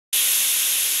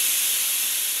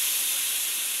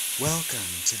Welcome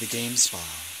to the game spa.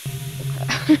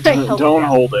 Don't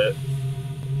hold it.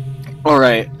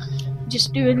 Alright.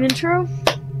 Just do an intro?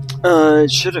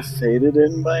 It should have faded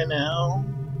in by now.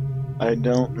 I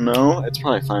don't know. It's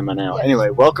probably fine by now. Yes.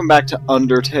 Anyway, welcome back to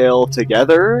Undertale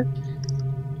Together.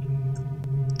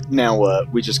 Now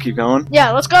what? We just keep going?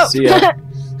 Yeah, let's go! See ya.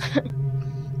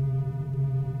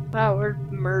 Wow, we're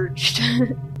merged.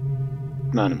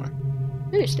 Not anymore.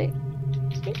 Ooh, stay.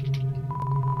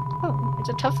 Oh, it's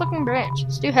a tough looking branch.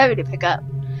 It's too heavy to pick up.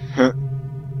 Huh.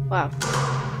 Wow.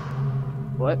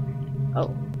 What?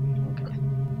 Oh. Okay.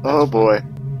 Oh boy.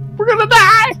 We're gonna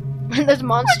die! There's a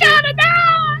monster. We're gonna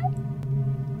die!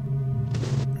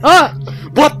 Ah!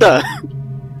 What the?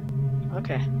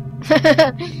 Okay.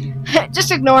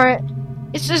 Just ignore it.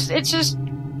 It's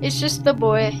just the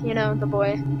boy, you know, the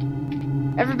boy.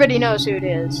 Everybody knows who it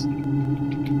is.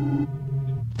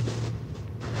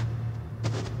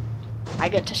 I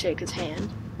get to shake his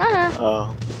hand. Ah.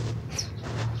 Oh.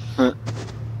 Huh.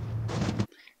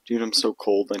 Dude, I'm so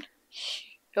cold and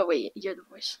Oh wait, you're the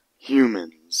voice.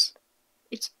 humans.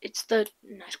 It's the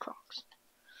nice Crocs.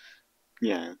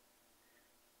 Yeah.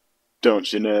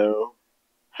 Don't you know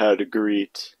how to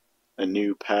greet a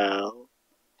new pal?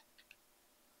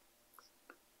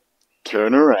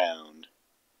 Turn around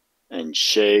and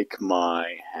shake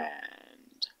my hand.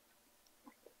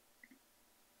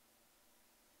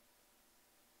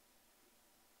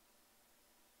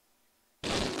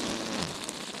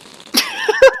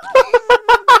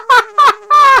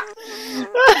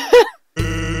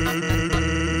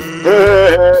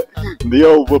 The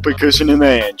old whoopee cushion in the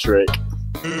hand trick.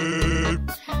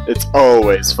 It's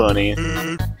always funny.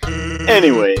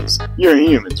 Anyways, you're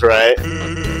humans, right?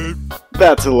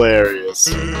 That's hilarious.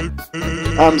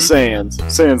 I'm Sans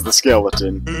the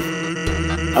skeleton.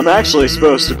 I'm actually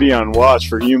supposed to be on watch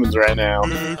for humans right now.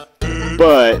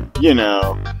 But, you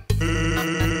know,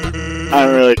 I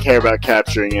don't really care about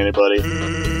capturing anybody.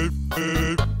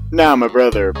 Now my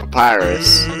brother,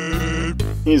 Papyrus.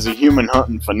 He's a human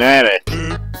hunting fanatic.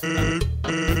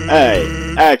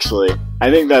 Hey, actually, I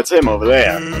think that's him over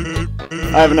there.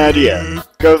 I have an idea.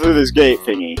 Go through this gate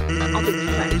thingy. I'll be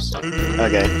first.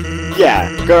 Okay.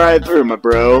 Yeah, go right through, my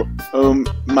bro.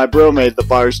 My bro made the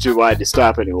bars too wide to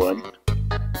stop anyone.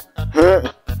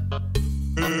 Huh?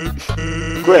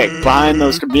 Quick, behind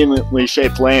those conveniently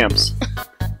shaped lamps.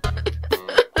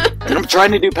 I'm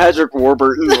trying to do Patrick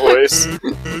Warburton's voice.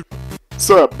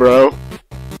 Sup, bro?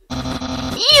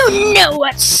 You know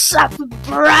what's up,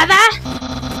 brother!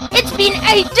 It's been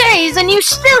 8 days and you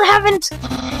still haven't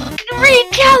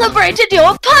recalibrated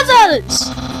your puzzles!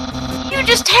 You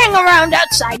just hang around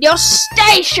outside your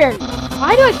station!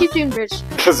 Why do I keep doing this?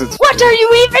 Because it's What are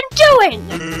you even doing?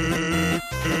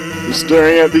 You're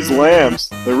staring at these lamps.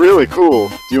 They're really cool.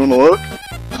 Do you want to look?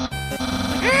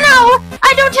 No!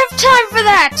 I don't have time for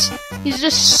that! He's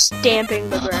just stamping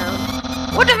the ground.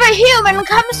 What if a human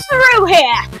comes through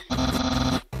here?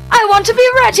 I want to be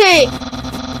ready!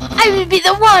 I will be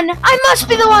the one! I must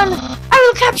be the one! I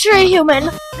will capture a human!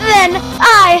 Then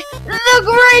I, the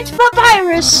great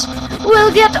Papyrus,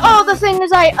 will get all the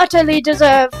things I utterly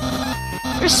deserve.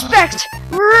 Respect,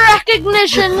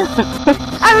 recognition.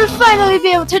 I will finally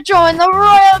be able to join the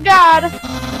Royal Guard.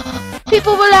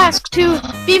 People will ask to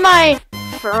be my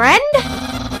friend?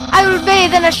 I will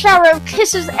bathe in a shower of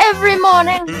kisses every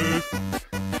morning.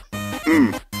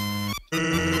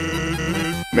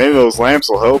 Maybe those lamps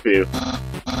will help you.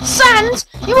 Sans,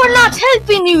 you are not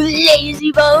helping, you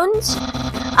lazy bones.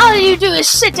 All you do is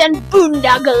sit and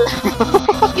boondoggle.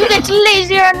 You get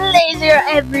lazier and lazier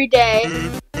every day.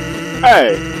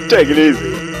 Hey, take it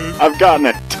easy. I've gotten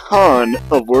a ton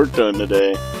of work done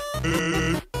today.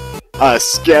 A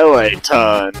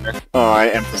skeleton. Oh, I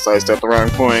emphasized at the wrong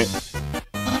point.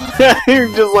 You're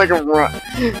just like a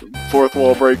fourth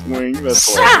wall break wing.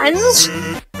 That's hilarious.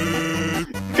 Sans,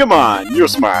 Come on, you're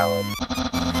smiling.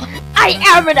 I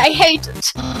am and I hate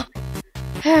it.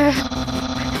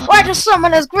 Why does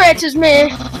someone as great as me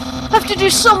have to do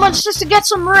so much just to get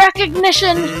some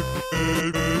recognition?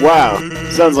 Wow,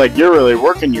 sounds like you're really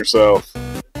working yourself.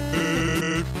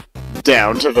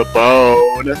 Down to the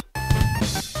bone.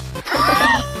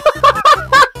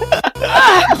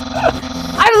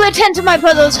 I will attend to my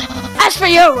puzzles. As for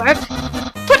your work,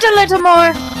 put a little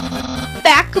more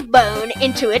backbone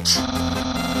into it.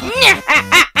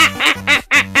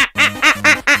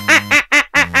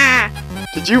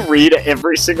 Did you read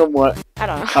every single one? I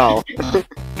don't know. Oh.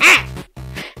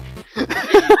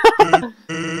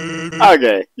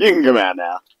 Okay, you can come out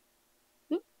now.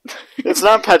 It's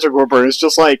not Patrick Warburton, it's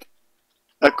just like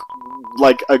a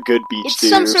good beach It's dude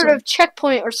some or sort something. of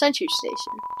checkpoint or sentry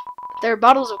station. There are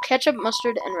bottles of ketchup,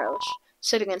 mustard, and relish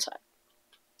sitting inside.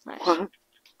 Nice.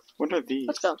 What are these?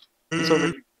 Let's go. It's over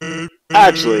here.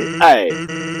 Actually, hey.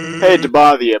 Hate to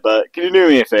bother you, but can you do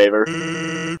me a favor?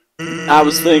 I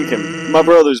was thinking, my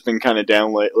brother's been kinda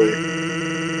down lately.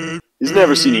 He's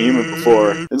never seen a human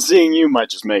before, and seeing you might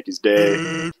just make his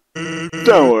day.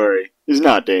 Don't worry, he's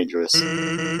not dangerous.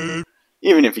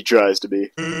 Even if he tries to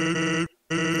be.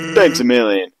 Thanks a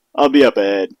million. I'll be up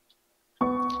ahead.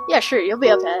 Yeah, sure, you'll be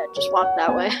up ahead. Just walk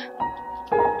that way.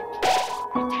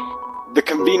 The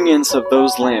convenience of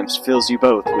those lamps fills you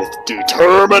both with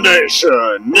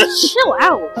determination! Chill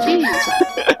out, jeez.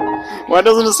 Why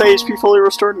doesn't it say HP fully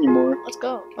restored anymore? Let's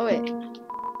go. Oh, wait.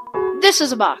 This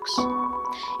is a box.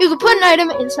 You can put an item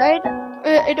inside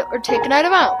or take an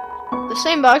item out. The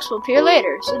same box will appear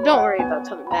later, so don't worry about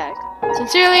coming back.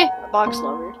 Sincerely, a box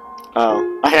lover.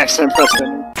 Oh, I accidentally pressed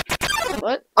enter.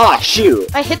 What? Ah, shoot!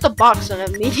 I hit the box and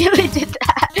immediately did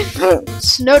that.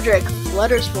 Snowdrake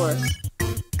flutters forth.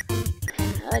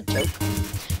 Joke.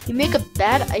 You make a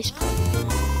bad ice pump.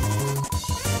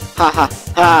 Ha ha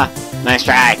ha! Nice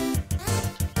try!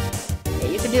 Yeah,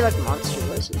 you can do like monster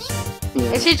voices.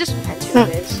 Yeah. Actually, it just depends who it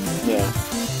is. Yeah.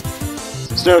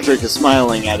 Snowdrake is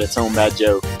smiling at its own bad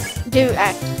joke. Do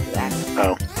act. Do act.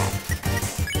 Oh.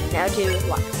 Act. Now do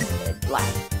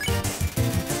laugh.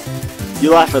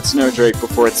 You laugh at Snowdrake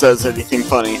before it says anything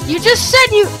funny. You just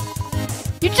said you.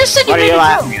 You just said you What are made you a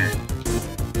laughing joke. at?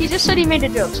 He just said he made a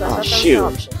joke, so I Oh, thought that shoot.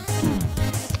 was an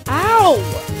option. Ow!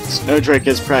 Snowdrake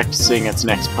is practicing its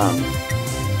next pun.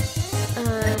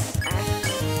 Act.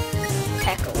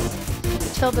 Heckle.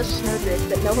 Tell the Snowdrake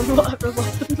that no one will ever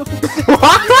love him.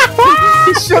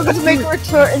 He struggled to make a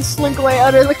retort and slink away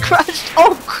utterly crushed.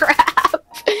 Oh crap!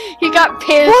 He got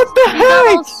pissed. What the He got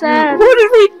all heck? sad. What did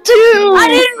we do? I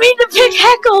didn't mean to pick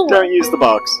Heckle! Don't use the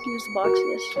box. Use the box,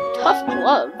 yes. Tough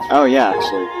glove. Oh yeah,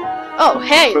 actually. Oh,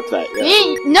 hey! Equip that,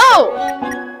 yeah. No!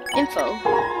 Info.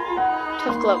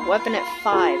 Tough glove, weapon at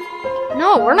 5.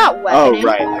 No, we're not weaponing. Oh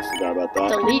right, I forgot about that.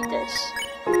 Delete this.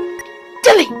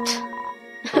 Delete!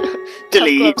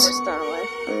 Delete. Tough glove was thrown away.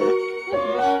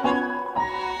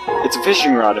 It's a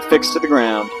fishing rod affixed to the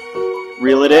ground.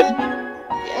 Reel it in?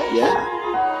 Yes.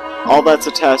 Yeah. All that's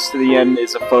attached to the end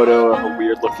is a photo of a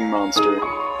weird-looking monster.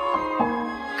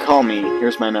 Call me.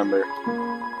 Here's my number.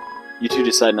 You two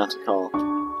decide not to call.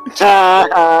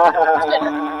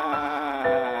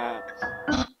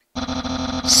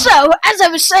 So, as I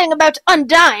was saying about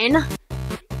Undyne...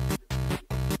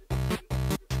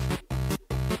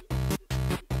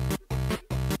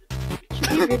 Just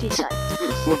be really silent.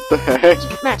 What the heck?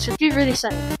 Max, just be really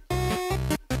silent.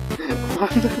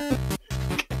 What the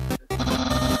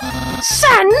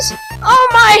Sans! Oh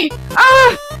my!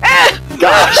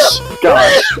 Gosh!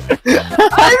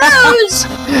 Are those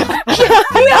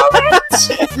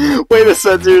humans? Way to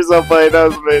censor yourself, buddy. That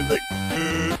was amazing.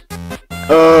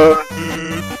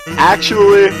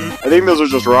 Actually, I think those are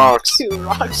just rocks. 2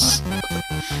 rocks.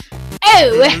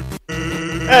 Oh!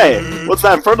 Hey, what's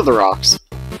that in front of the rocks?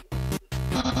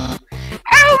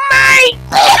 Oh my!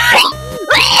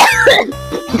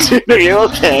 Dude, are you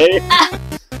okay?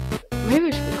 Maybe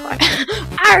we should be quiet.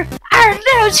 Are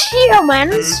those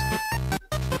humans?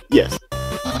 Yes.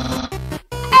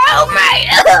 Oh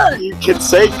my! You can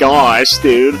say gosh,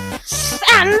 dude.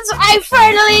 Sans, I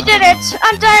finally did it!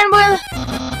 Undyne will...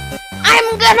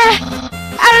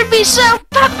 I'll be so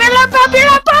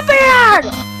popular!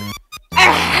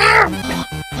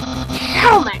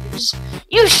 Humans,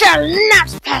 you shall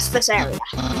not pass this area.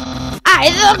 I,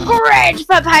 the Great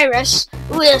Papyrus,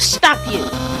 will stop you.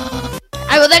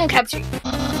 I will then capture you.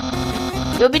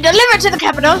 You'll be delivered to the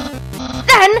capital.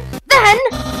 Then...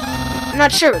 I'm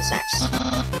not sure what's next.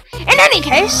 In any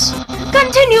case,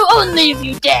 continue only if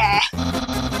you dare.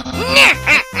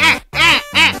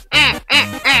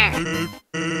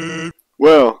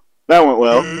 Well, that went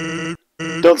well.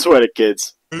 Don't sweat it,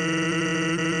 kids.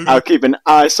 I'll keep an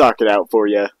eye socket out for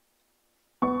you.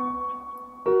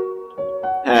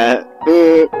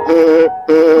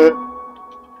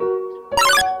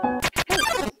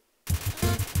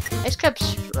 Ice Cap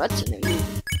struts in it.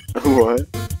 What?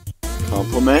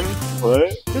 Compliment?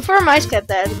 What? Inform Ice Cap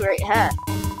that has a great hat.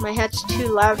 My hat's too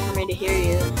loud for me to hear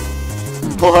you.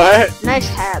 What? Nice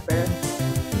hat, bro.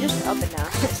 Just up and down.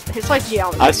 It's like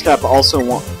geometry. Ice Cap also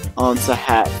wants a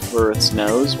hat for its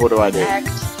nose. What do I do? Act.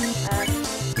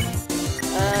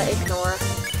 Ignore.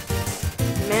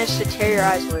 You managed to tear your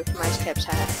eyes away from Ice Cap's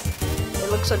hat. It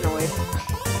looks annoyed.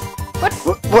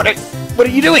 What are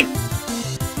you doing?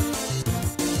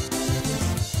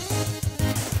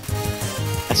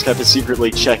 Ice Cap is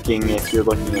secretly checking if you're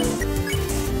looking at him.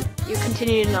 You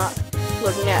continue to not.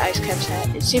 Looking at Ice Cap's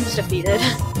hat, it seems defeated.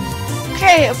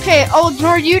 Okay, I'll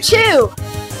ignore you too!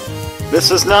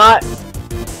 This is not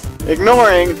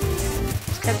ignoring.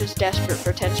 Ice Cap is desperate for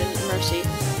attention and mercy.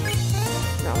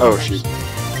 No, Oh, mercy. shoot.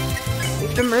 We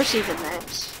have to mercy the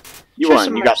Max. You Show won.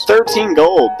 some You got mercy. 13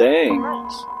 gold. Dang.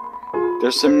 Nice.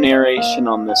 There's some narration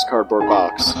on this cardboard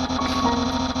box.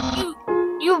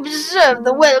 You observe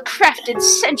the well-crafted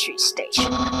sentry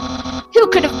station. Who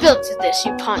could have built this,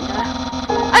 you ponder?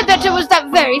 I bet it was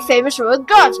that very famous royal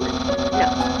guardsman.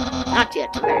 No, not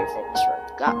yet a very famous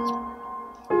royal guardsman.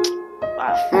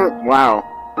 Wow. Wow.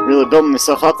 Really building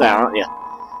myself up there, aren't you?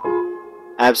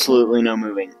 Absolutely no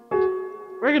moving.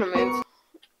 We're gonna move.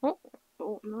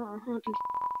 Oh no.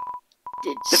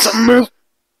 Did Did something move?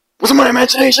 Was it my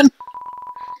imagination?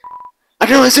 I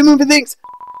can only see moving things.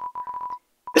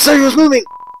 If something was moving,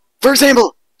 for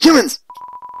example, humans.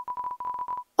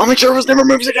 I'll make sure it was never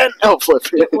moves again. Oh, flip.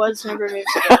 it was never moved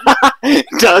again.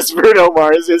 Does Bruno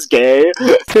Mars is gay?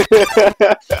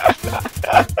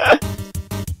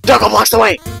 Doggo blocks the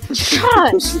way.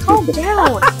 Shush! Calm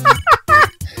down.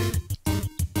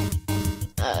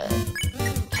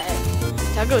 Pet.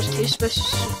 That goes too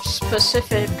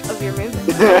specific of your movement.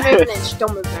 Don't move an inch.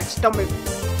 Don't move, Max. Don't move.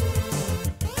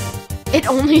 It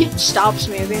only stops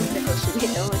moving because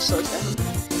it only slows down.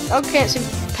 Dog can't seem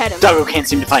to pet him. Doggo can't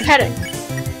seem to find Pet him. him.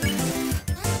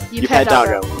 You pet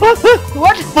Doggo.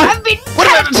 What? I've been What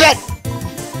about the pet?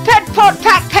 Pet, pot,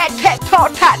 pet,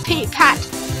 pot, pat, pee, pat.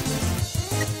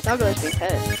 Doggo is being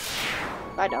petted.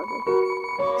 Bye, Doggo.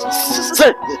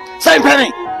 Same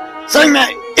penny! Something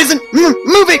that isn't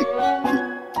moving!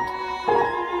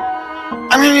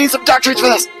 I'm gonna need some dog treats for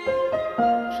this!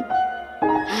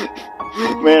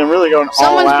 Man, I'm really going all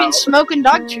Someone's out. been smoking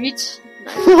dog treats.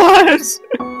 What?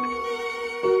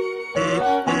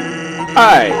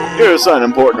 Hi, here's something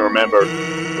important to remember.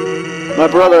 My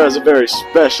brother has a very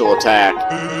special attack.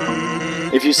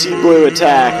 If you see blue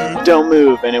attack, don't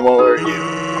move and it won't hurt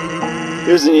you.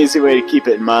 Here's an easy way to keep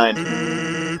it in mind.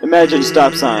 Imagine a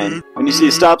stop sign. When you see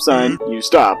a stop sign, you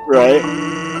stop, right?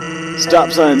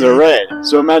 Stop signs are red,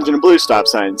 so imagine a blue stop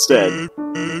sign instead.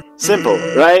 Simple,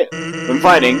 right? When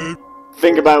fighting,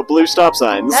 think about blue stop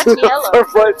signs. That's yellow. For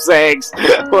flip's sakes.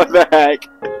 What the heck?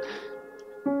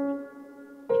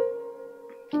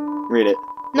 Read it.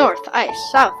 North, ice.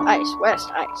 South, ice. West,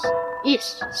 ice.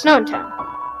 East, snow and town.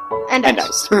 And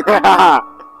ice. ice. Bye.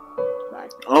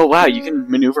 Oh wow, you can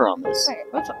maneuver on this. Wait,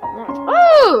 what's up north?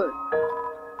 Oh!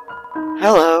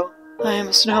 Hello, I am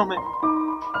a snowman.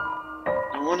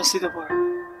 I want to see the world,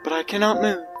 but I cannot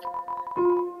move.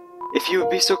 If you would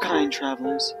be so kind,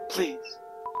 travelers, please,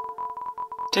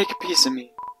 take a piece of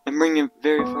me and bring it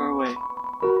very far away.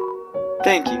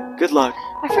 Thank you. Good luck.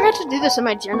 I forgot to do this in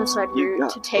my genocide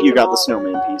route to take You them got all. the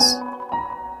snowman piece.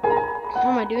 How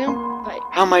am I doing? Like,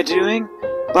 How am I doing?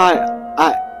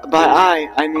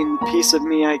 I mean the piece of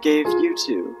me I gave you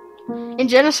two. in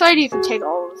genocide, you can take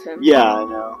all of him. Yeah, I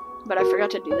know. But I forgot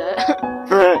to do that.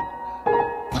 Right.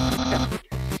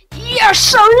 You're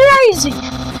so lazy!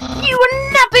 You were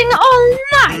napping all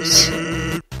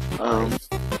night!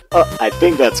 I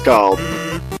think that's called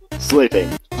sleeping.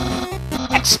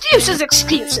 Excuses,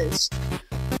 excuses!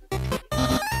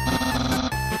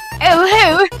 Oh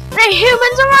ho! The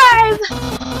humans arrive!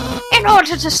 In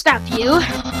order to stop you,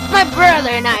 my brother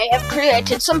and I have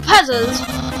created some puzzles.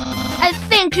 I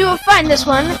think you will find this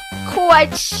one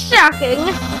quite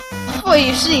shocking. For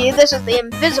you see, this is the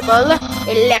invisible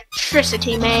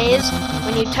electricity maze.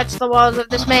 When you touch the walls of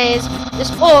this maze,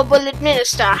 this orb will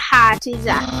administer a hearty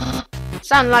zap.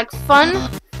 Sound like fun?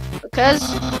 Because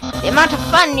the amount of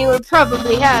fun you will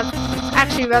probably have is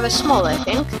actually rather small, I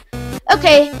think.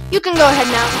 Okay, you can go ahead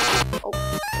now. Oh.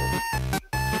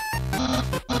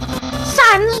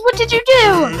 Sans, what did you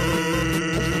do?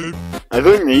 I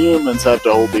think the humans have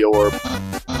to hold the orb.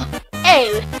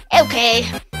 Oh, okay.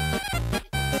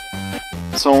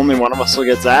 So only one of us will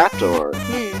get zapped, or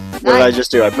what did I Nice,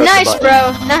 just do? I pressed nice the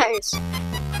bro, nice.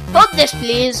 Hold this,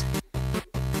 please.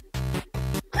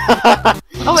 button.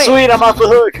 Oh, wait. Sweet, I'm off the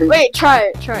hook. Wait,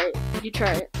 try it. You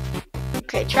try it.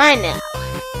 Okay, try now.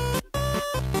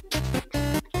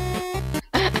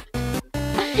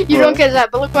 You don't get that,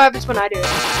 but look what happens when I do it.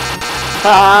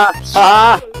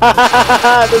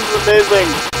 This is amazing.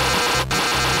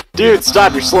 Dude,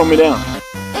 stop, you're slowing me down.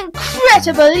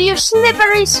 Incredible, you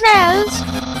slippery snails!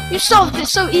 You solved it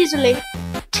so easily.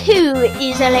 Too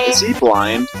easily. Is he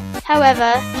blind?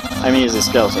 However, I mean, he's a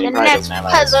skeleton. He the probably next doesn't have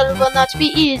eyes. puzzle will not be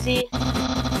easy.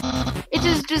 It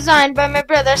is designed by my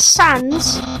brother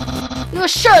Sans. You will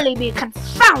surely be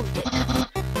confounded.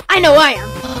 I know I am.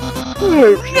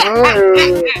 I'm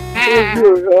tired. I'm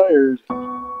so tired.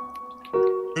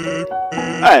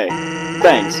 Hey,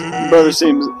 thanks. Brother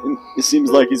seems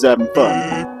like he's having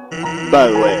fun. By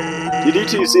the way, did you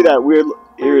two see that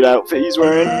weird outfit he's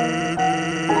wearing?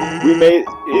 We made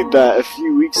that a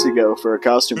few weeks ago for a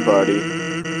costume party.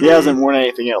 He hasn't worn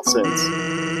anything else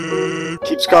since.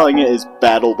 Keeps calling it his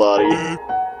battle body.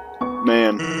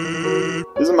 Man,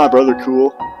 isn't my brother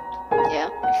cool? Yeah.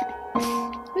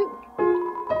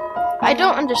 I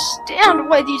don't understand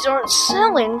why these aren't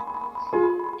selling.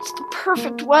 It's the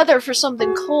perfect weather for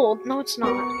something cold. No, it's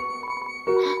not.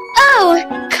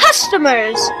 Oh,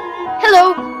 customers!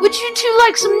 Hello, would you two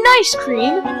like some ice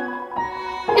cream?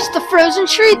 It's the frozen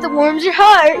treat that warms your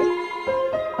heart.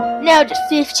 Now just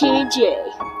 15J.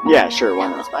 Yeah, sure, why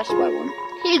Yeah, not? let's buy one.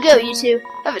 Here you go, you two.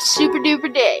 Have a super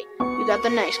duper day. You got the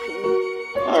ice cream.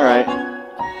 Alright.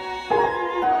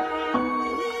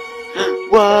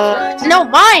 What? No,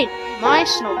 mine! My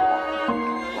snowball.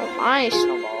 Oh, my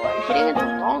snowball. I'm hitting it the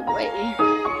wrong way.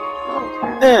 Oh,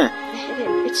 crap. I hit it.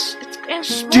 It's getting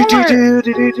smaller.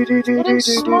 Getting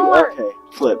smaller. Okay,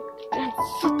 flip. Getting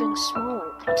flipping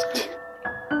smaller.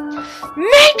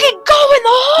 Make it go in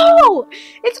the hole!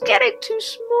 It's getting too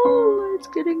small. It's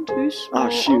getting too small. Oh,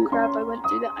 shoot. Oh, crap. I went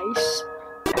through the ice.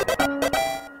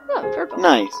 Oh, purple.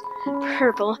 Nice.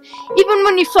 Purple. Even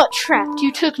when you felt trapped,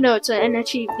 you took notes and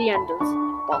achieved the end of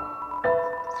ball.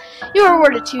 You were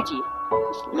awarded 2G.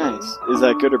 Nice. Is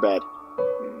that good or bad?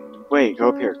 Wait, go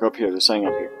up here. Go up here. There's something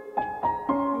up here.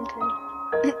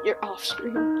 Okay. You're off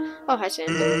screen. Oh, hi, Sam.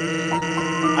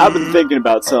 I've been thinking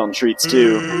about selling treats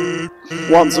too.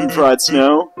 Want some fried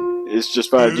snow? It's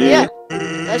just 5G. Yeah.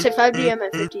 I say 5G, I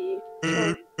meant 50.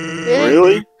 Sure.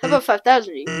 Really? How about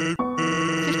 5,000G?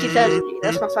 50,000G.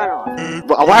 That's my final offer.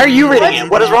 Why are you reading it?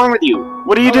 What is wrong with you?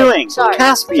 What are you doing? Sorry.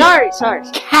 Caspian. Sorry.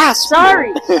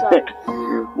 Caspian. Sorry.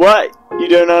 What? You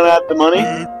do not have the money?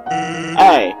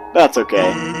 Hey, that's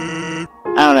okay.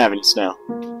 I don't have any snow.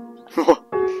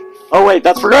 Oh wait,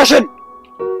 that's progression!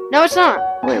 No, it's not.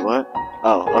 Wait, what?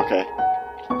 Oh, okay.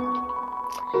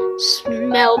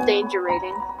 Smell danger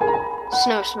rating.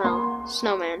 Snow smell.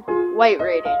 Snowman. White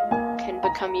rating. Can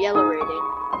become yellow rating.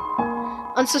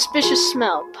 Unsuspicious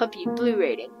smell. Puppy. Blue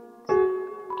rating.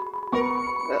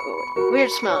 Uh-oh.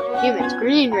 Weird smell. Humans.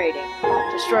 Green rating.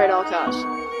 Destroy at all costs.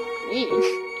 Green.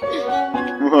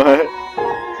 What?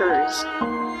 Hers.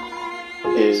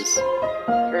 Is.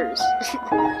 Hers.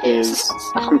 Is.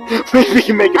 Maybe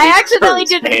you make it. I accidentally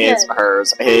did it His, again.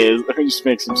 hers, his. Just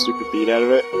make some stupid beat out of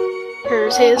it.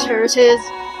 Hers, his, hers, his.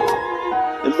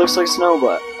 It looks like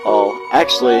snowball. Oh,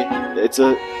 actually, it's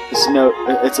a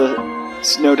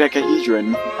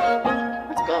snowdecahedron.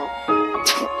 Let's go.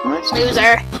 Nice.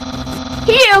 Loser.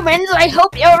 Humans, I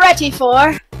hope you're ready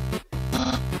for.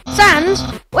 Sans,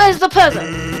 where's the puzzle?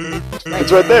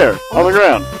 It's right there, on the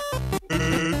ground.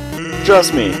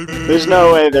 Trust me, there's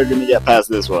no way they're gonna get past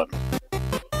this one.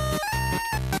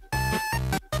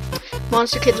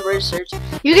 Monster Kids word search.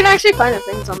 You can actually find the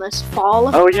things on this. Fall.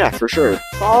 Oh yeah, for sure.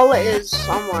 Fall is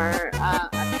somewhere.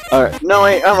 Alright, no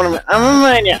wait, I'm gonna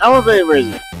find it. I'm gonna find it. Where is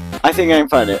it? I think I can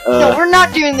find it. No, we're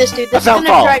not doing this, dude. This I found is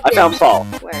gonna fall. drag I found fall.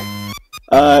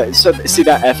 Where? So see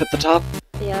that F at the top?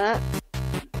 Yeah,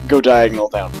 Go diagonal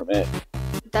down from it.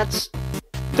 that's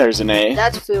There's an A.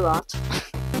 Fulot.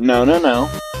 No.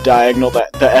 Diagonal the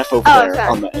F over Oh, there okay.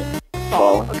 on the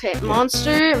fall. Okay,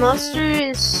 monster. Monster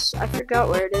is. I forgot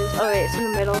where it is. Oh wait, it's in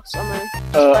the middle somewhere.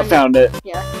 I found it.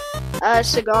 Yeah.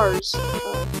 Cigars.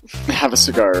 Have a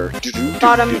cigar.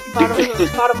 Bottom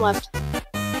left.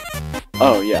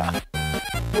 Oh yeah.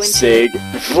 Winter. Sig.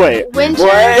 Wait. Winter.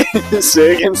 What?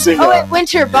 Sig and cigar. Oh wait,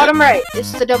 winter. Bottom right.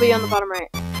 It's the W on the bottom right.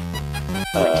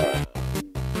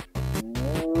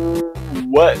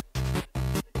 What?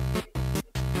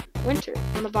 Winter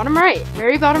on the bottom right.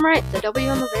 Very bottom right. The W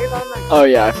on the very bottom right. Oh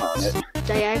yeah, I found it.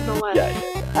 Diagonal left.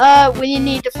 Yeah. We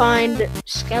need to find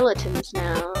skeletons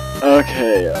now.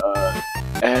 Okay,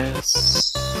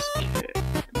 S...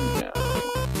 No.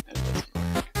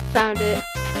 Found it.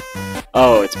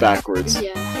 Oh, it's backwards.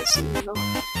 Yeah.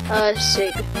 I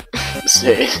see. Sig.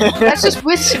 Sig. That's just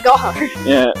with cigar.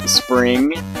 Yeah,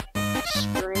 spring.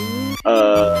 Spring.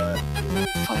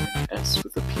 Find an S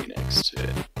with a P next to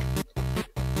it.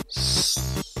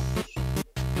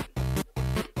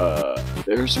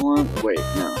 There's one? Wait,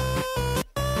 no.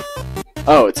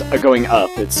 Oh, it's going up.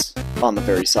 It's on the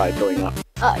very side going up.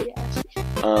 Oh,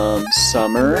 yeah.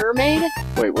 Summer. Mermaid?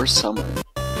 Wait, where's summer?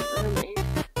 Mermaid.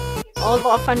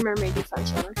 I'll find mermaid, you find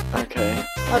summer. Okay.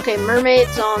 Okay,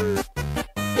 mermaid's on...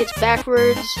 It's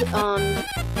backwards on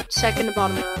second to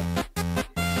bottom row.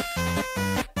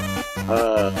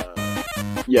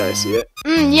 Yeah, I see it.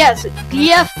 Yes.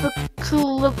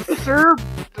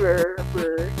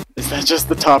 that just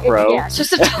the top row? Yeah, it's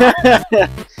just the top.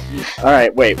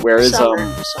 Alright, wait, where is,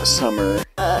 Summer. Summer?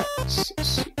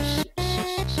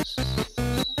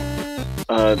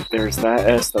 There's that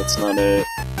S, that's not it.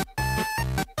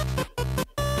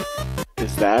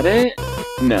 Is that it?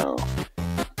 No.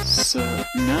 So,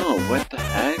 no, what the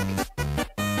heck?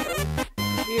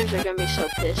 Viewers are gonna be so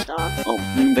pissed off. Oh,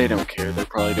 they don't care, they're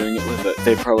probably doing it with it.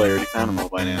 They probably already found them all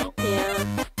by now. Yeah.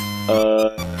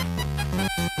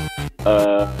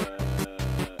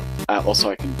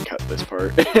 Also I can cut this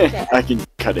part. Okay. I can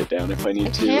cut it down if I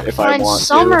need to, Can't if I find want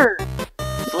Summer. to.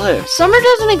 Flip. Summer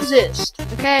doesn't exist,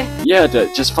 okay? Yeah,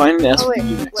 just find an S Oh, with a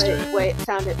U next to it. wait,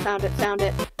 found it. You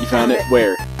found it?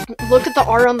 Where? Look at the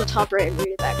R on the top right and read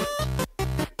it backwards.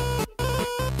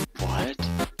 What?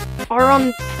 R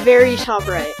on very top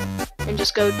right. And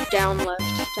just go down left,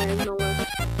 diagonal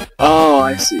left. Oh,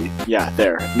 I see. Yeah,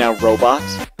 there. Now robot.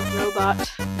 Robot.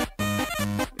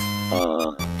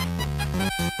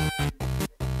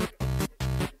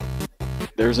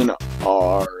 There's an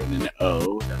R and an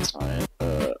O. That's not it.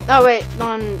 Oh wait,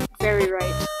 on very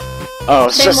right. Oh,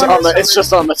 it's Same just one on the. as It's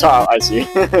just on the top. I see.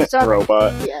 on-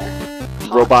 Robot. Yeah.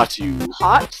 Hot. Robot you.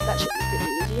 Hot? That should be pretty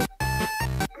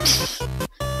easy.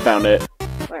 Found it.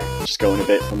 Where? Just going a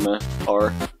bit from the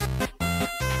R.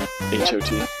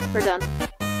 H-O-T. We're done.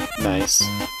 Nice.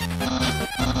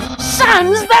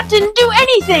 Sans, that didn't do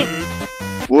anything!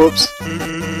 Whoops.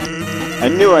 I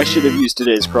knew I should have used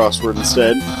today's crossword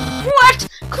instead. What?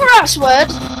 Crossword?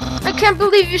 I can't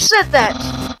believe you said that.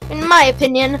 In my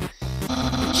opinion,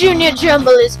 Junior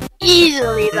Jumble is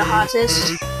easily the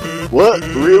hottest. What?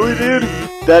 Really, dude?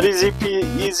 That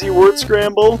easy word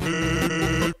scramble?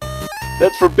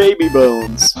 That's for baby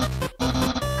bones.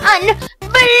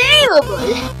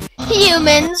 Unbelievable!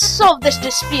 Humans, solve this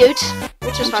dispute.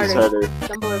 Which is Which is harder?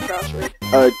 Jumble or crossword?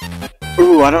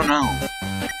 Ooh, I don't know.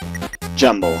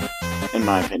 Jumble, in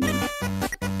my opinion.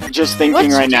 Just thinking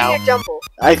What's right now, Junior Jumble?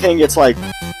 I think it's like,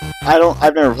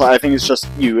 I've never played, I think it's just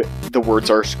the words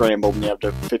are scrambled and you have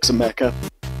to fix them back up.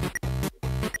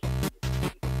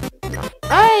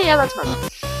 Oh yeah, that's fun.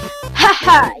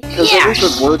 Haha, Because at least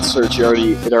with yes! word search,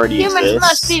 it already Humans exists.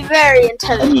 must be very And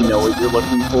intelligent. you know what you're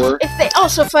looking for. If they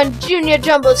also find Junior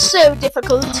Jumble so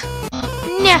difficult.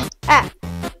 Nah, ha.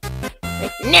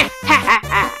 Wait, nah, ha ha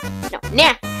ha. No,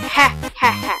 nah, ha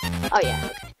ha ha. Oh yeah,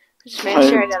 okay. Just making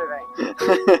sure I got it right.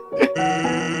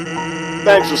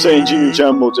 Thanks for saying Junior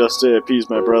Jumble just to appease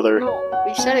my brother. No,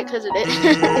 we said it because it is.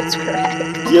 It's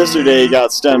correct. Yesterday he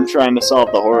got stumped trying to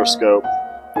solve the horoscope.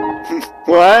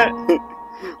 What?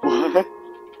 What?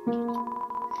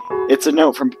 It's a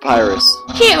note from Papyrus.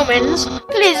 Humans,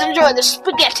 please enjoy the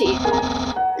spaghetti.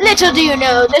 Little do you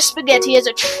know, this spaghetti is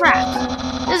a trap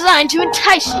designed to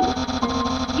entice you.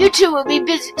 You two will be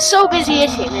so busy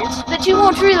eating it that you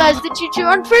won't realize that you two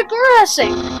aren't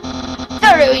progressing.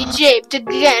 Thoroughly japed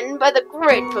again by the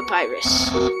great Papyrus.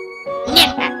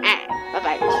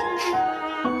 Papyrus.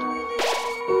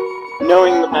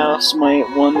 Knowing the mouse might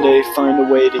one day find a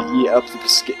way to eat up the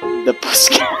spag. The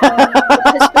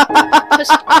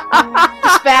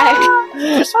spag.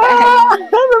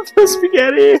 The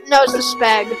spaghetti. No, it's the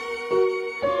spag.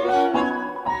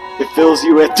 It fills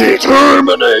you with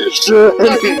determination.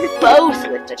 Both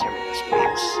with determination.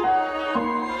 Yes.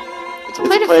 It's a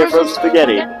plate of frozen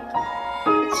spaghetti.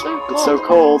 It's so cold. It's so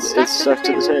cold, it's stuck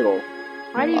to the table.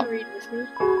 Why do you read with me?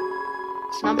 It's an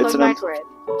It's unplugged an microwave.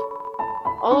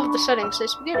 All of the settings say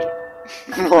spaghetti.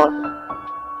 What?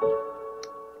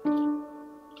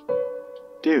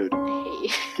 Dude, Hey.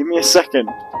 give me a second.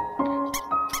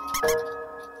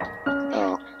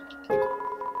 Oh.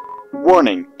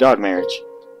 Warning, dog marriage.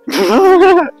 Hey,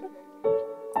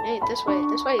 this way,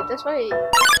 this way, this way.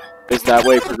 Is that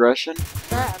way progression?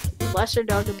 Crap. Lesser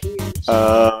dog appears.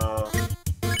 What?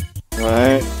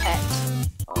 Pet.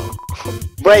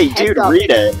 Wait, Pet dude, dog. read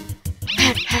it.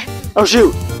 Oh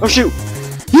shoot! Oh shoot!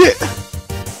 Yeah!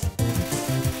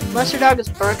 Lesser dog is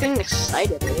barking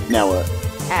excitedly. Now what?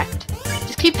 Act.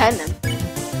 Just keep petting him.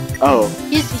 Oh.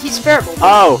 He's pheromone.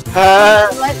 Oh!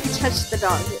 Let me touch the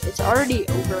dog. It's already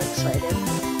overexcited.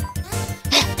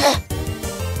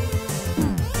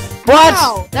 What?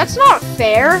 Wow, that's not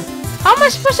fair. How am I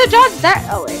supposed to dodge that?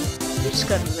 Oh wait, you just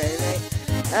got it very right.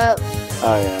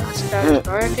 Oh yeah. Lesser dog is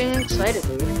barking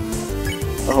excitedly.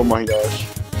 Oh my gosh.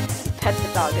 Pet the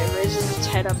dog. It raises its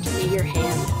head up to meet your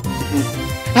hand.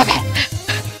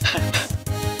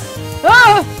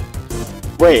 Ah!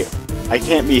 Wait, I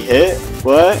can't be hit?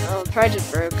 What? Oh, probably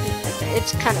just broke.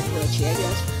 It's kind of glitchy, I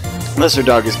guess. Lesser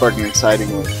dog is barking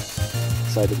excitedly.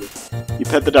 You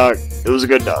pet the dog. It was a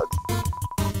good dog.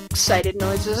 Excited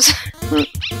noises. What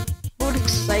would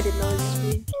excited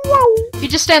noises be? If you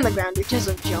just stay on the ground, it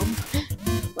doesn't jump.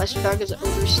 Lesser dog is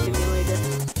overstimulated.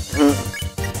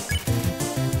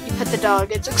 You pet the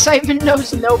dog, its excitement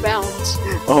knows no bounds.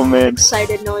 Oh man.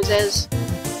 Excited noises.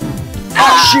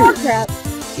 Ah, shoot! Crap.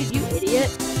 Dude, you idiot.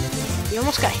 You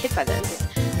almost got hit by that.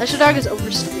 Lesser dog is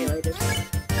overstimulated.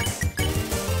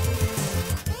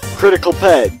 Critical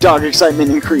pet. Dog excitement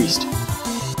increased.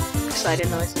 Excited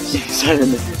noises.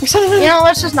 Excitement. You know,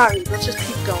 let's just not read. Let's just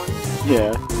keep going.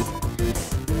 Yeah.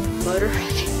 Motor.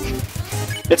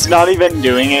 It's not even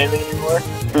doing anything anymore.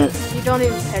 You don't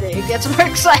even pet it. It gets more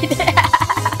excited.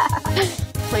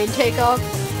 Plane takeoff.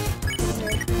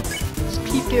 Just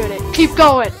keep doing it. Keep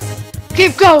going.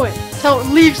 Keep going. Till it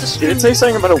leaves the screen. Did it say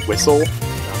something about a whistle?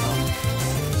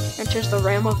 Enters the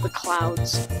realm of the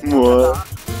clouds. What?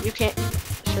 You can't.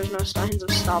 Shows no signs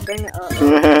of stopping.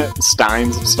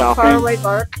 Steins of stopping. Far away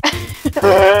bark.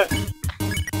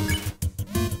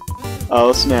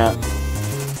 Oh snap.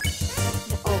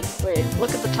 Oh wait,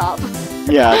 look at the top.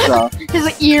 Yeah, I saw.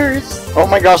 His ears. Oh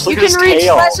my gosh, look You at his can reach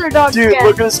tail. lesser dog Dude, again.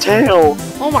 look at his tail.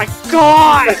 Oh my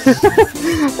god!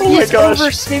 Oh my He's gosh. Does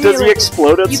overstimulated. he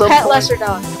explode at You some pet point? lesser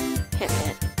dog. Can't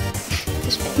pet.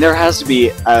 Just pet. There has to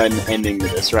be an ending to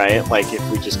this, right? Like if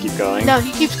we just keep going. No,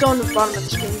 he keeps going to the bottom of the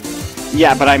screen.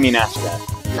 Yeah, but I mean after that.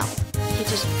 No, he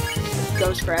just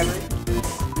goes forever.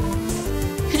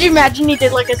 Could you imagine he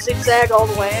did like a zigzag all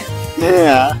the way?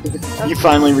 Yeah. You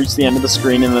finally reach the end of the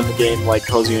screen and then the game like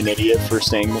calls you an idiot for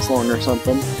staying this long or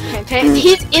something.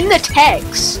 He's in the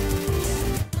text.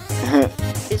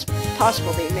 It's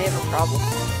possible that he may have a problem.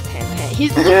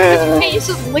 His face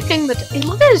is licking the. Hey,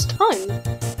 look at his tongue.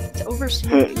 It's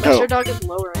overstimulated. Go. Lesser dog is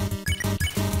lowering.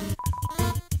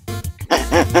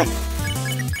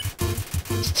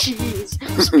 Jeez,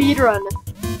 speedrun.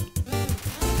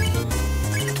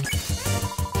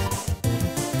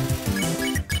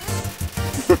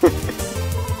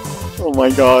 Oh my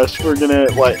gosh, we're gonna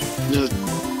like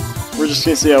we're just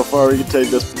gonna see how far we can take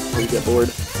this before we get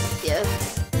bored. Yeah.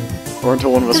 Or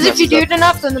until one of us Because if you messes do up. it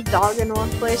enough, then the dog in one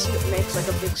place it makes like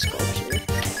a big sculpture.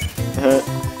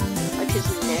 Like his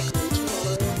neck reaching all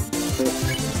the way.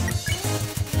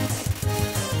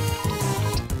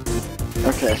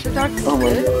 Okay. Lesser dog is Oh my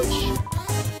good. gosh.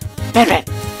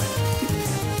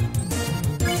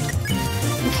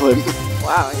 Flip.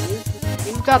 Wow,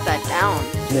 you've got that down.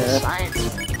 Yeah. Science.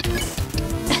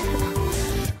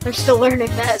 I'm still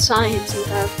learning that science you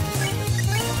have.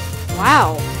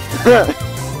 Wow.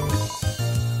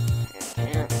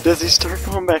 Does he start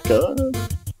going back up?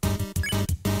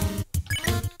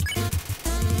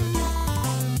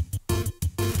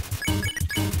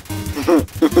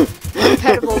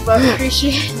 Unpettable, but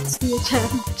appreciates the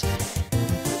attempt.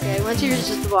 Okay, once he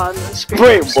reaches the bottom of the screen.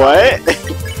 Wait, what?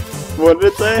 What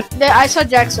did it say? I saw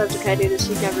Jack Subject do this,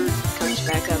 he never comes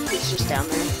back up, he's just down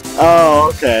there. Oh,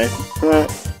 okay.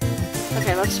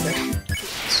 Okay, let's go. I'm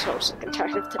so sick and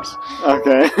tired of this.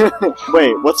 Okay.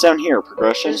 Wait, what's down here?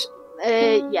 Progression?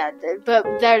 Yeah, but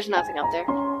there's nothing up there.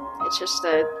 It's just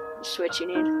the switch you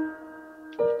need.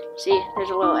 See, there's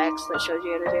a little X that shows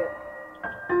you how to do it.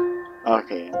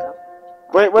 Okay.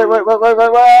 Wait!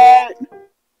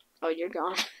 Oh, you're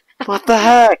gone. What the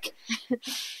heck?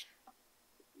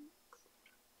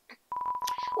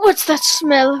 What's that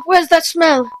smell? Where's that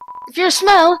smell? If you're a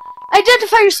smell,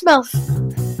 identify your smell.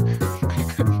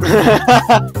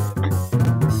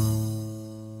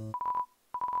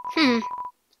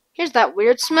 Here's that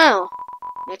weird smell.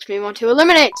 Makes me want to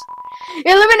eliminate.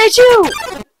 Eliminate you!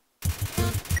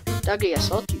 Dougie,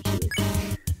 assault you too.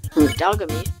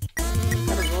 Dogamy.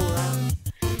 Gotta roll around.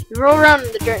 You roll around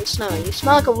in the dirt and snow. You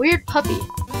smell like a weird puppy.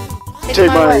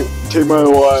 Take my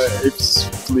wipes,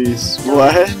 please.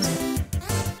 What?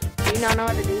 Do you not know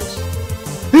how to do this?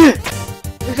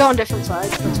 We go on different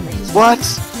sides. That's amazing. What?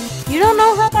 You don't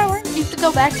know how that works? You have to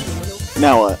go back to the middle.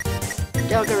 Now what?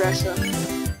 Delgaressa.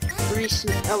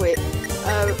 Oh wait.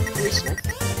 Resniff.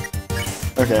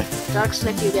 Okay. Dog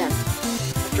sniff you again.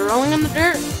 After rolling in the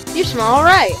dirt, you smell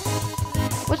alright.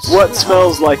 What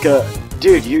smells like a...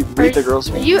 Dude, you read the girl's...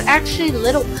 Are you actually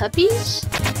little puppies?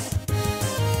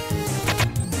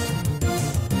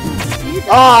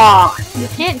 Ah! You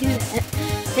can't do that.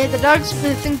 Hey, the dogs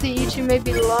think that you two may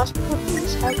be the lost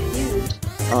puppies. How cute.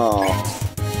 Oh.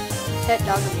 Pet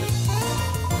dog of me.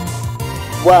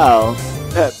 Wow.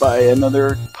 Pet by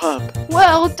another pup.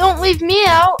 Well, don't leave me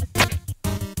out.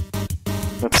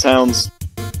 That sounds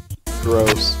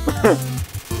gross.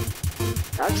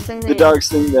 Dogs think The dogs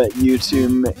think that you two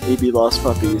may be lost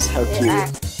puppies. How cute.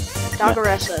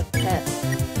 Doggeressa. Pet.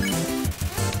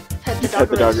 Pet the Pet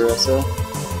the Doggeressa.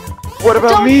 Doggeressa. What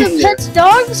about Dog me? that pets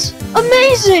dogs?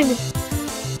 Amazing!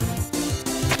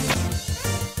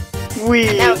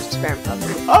 Sweet! Now it's experiment puzzle.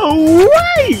 Away!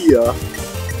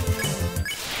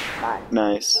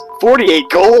 Nice. 48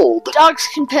 gold! Dogs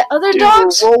can pet other Dude,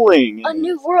 dogs? we're rolling! A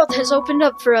new world has opened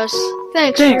up for us.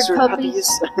 Thanks for puppies.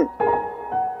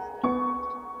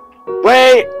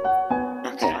 Wait!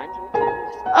 Okay.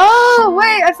 Oh,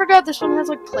 wait, I forgot this one has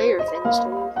like player things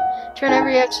too. Turn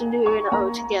every X into an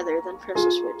O together, then press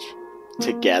the switch.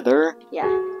 Together? Yeah.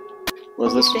 What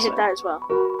does this To one hit say? that as well.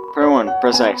 Player 1,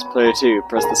 press X. Player 2,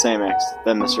 press the same X.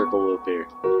 Then the circle will appear.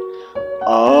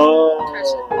 Oh.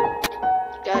 Press it.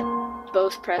 Got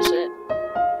both press it. Hit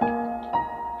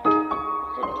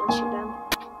it once you're done.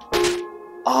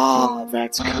 Oh,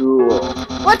 that's cool.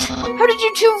 What? How did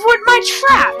you two avoid my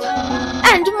trap?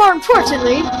 And more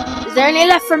importantly, is there any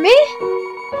left for me?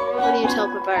 What do you tell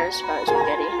Papyrus about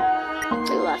spaghetti?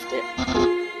 They left it.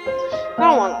 I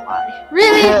don't want to lie.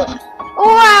 Really?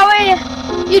 Wowie!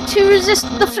 You two resist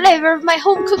the flavor of my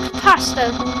home-cooked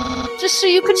pasta, just so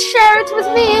you could share it with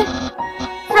me?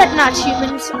 Fret not,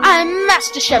 humans. I'm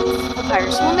Master Chef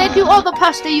Papyrus. Will make you all the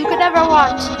pasta you could ever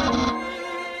want.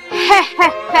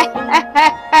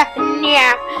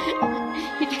 Yeah.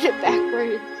 He did it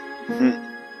backwards. It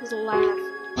was a laugh.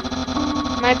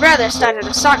 My brother started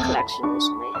a sock collection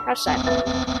recently. How sad.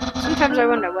 Sometimes I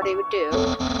wonder what he would do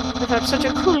without such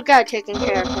a cool guy taking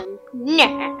care of him.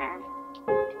 Nah.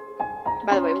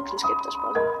 By the way, we can skip this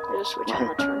puzzle. There's a switch on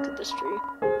the trunk of this tree.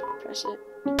 Press it.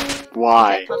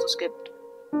 Why? Okay, puzzle skipped.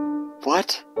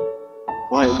 What?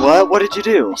 Why? What? What did you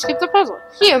do? I skipped the puzzle.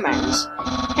 Humans.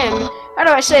 How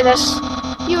do I say this?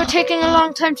 You were taking a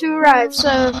long time to arrive,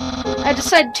 so I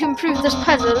decided to improve this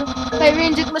puzzle by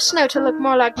arranging the snow to look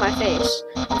more like my face.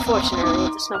 Unfortunately,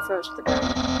 the snow froze to the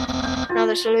ground. Now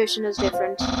the solution is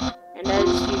different, and as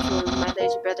usual, my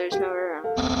lazy brother is nowhere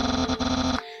around.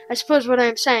 I suppose what I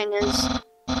am saying is,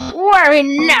 worry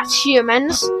not,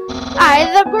 humans! I,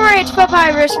 the great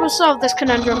Papyrus, will solve this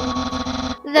conundrum.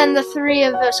 Then the three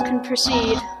of us can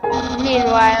proceed.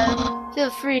 Meanwhile, feel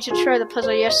free to try the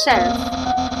puzzle yourself.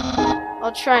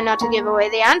 I'll try not to give away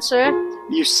the answer.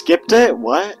 You skipped it?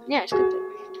 What? Yeah, I skipped it.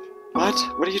 What?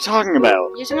 What are you talking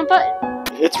about? Using a button.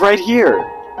 It's right here.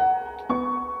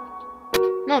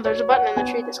 No, there's a button in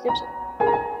the tree that skips it.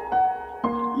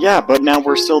 Yeah, but now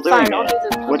we're still doing Fine, I'll it. do the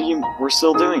puzzle. What do you? We're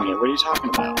still doing it. What are you talking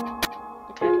about?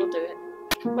 Okay, we'll do it.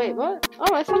 Wait, what?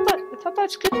 Oh, I thought that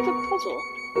skipped the puzzle.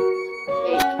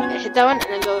 Wait, hit that one and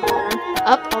then go around.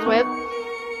 Up, all the way up.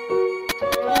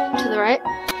 To the right.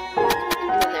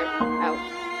 And then there. Out.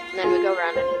 And then we go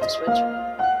around and hit the switch.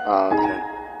 Oh, okay.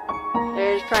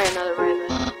 There's probably another way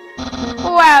there.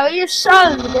 Wow, you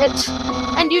solved it!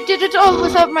 And you did it all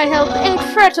without my help.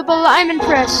 Incredible, I'm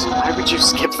impressed. Why would you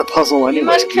skip the puzzle anyway? You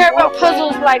must if care want about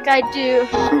puzzles like I do.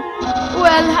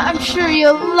 Well, I'm sure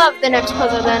you'll love the next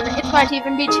puzzle then. It might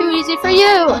even be too easy for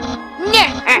you.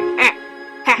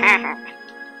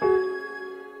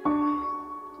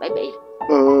 Bye-bye.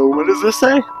 What does this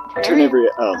say? Turn every...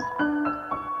 Oh.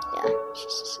 Yeah, it's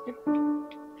just the same.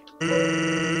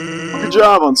 Good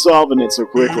job on solving it so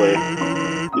quickly.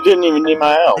 You didn't even need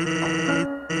my help.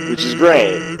 Which is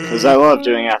great, because I love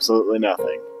doing absolutely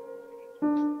nothing.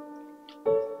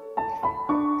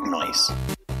 Nice.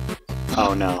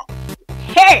 Oh no.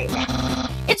 Hey!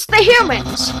 It's the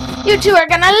humans! You two are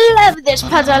gonna love this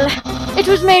puzzle! It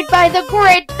was made by the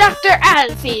great Dr.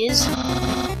 Alphys.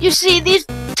 You see these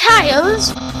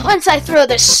tiles? Once I throw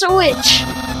the switch,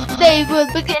 they will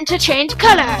begin to change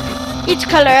color. Each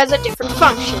color has a different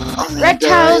function. Red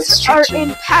tiles are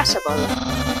impassable.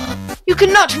 You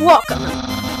cannot walk on them.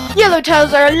 Yellow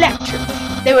tiles are electric.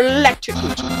 They will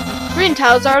electrocute you. Green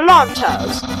tiles are alarm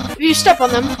tiles. If you step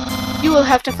on them, you will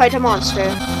have to fight a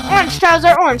monster. Orange tiles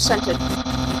are orange-scented.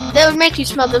 They will make you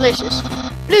smell delicious.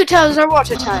 Blue tiles are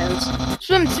water tiles.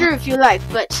 Swim through if you like,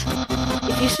 but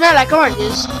if you smell like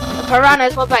oranges, the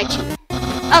piranhas will bite you.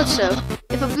 Also,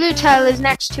 if a blue tile is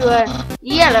next to a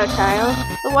yellow tile,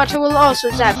 the water will also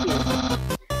zap you.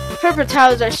 Purple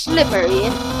tiles are slippery.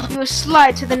 You will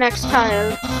slide to the next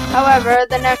tile. However,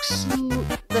 the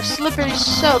slippery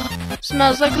soap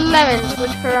smells like lemons,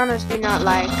 which piranhas do not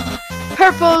like.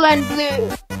 Purple and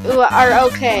blue are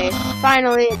okay.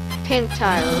 Finally, pink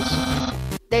tiles.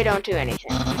 They don't do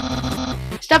anything.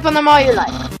 Step on them all you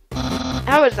like.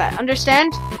 How is that?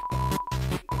 Understand?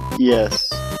 Yes.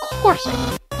 Of course I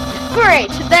do. Great!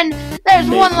 Then there's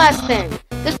one last thing.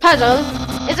 This puzzle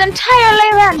is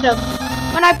entirely random.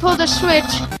 When I pull the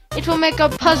switch, it will make a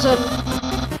puzzle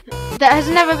that has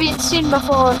never been seen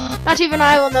before. Not even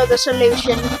I will know the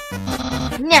solution.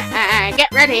 Get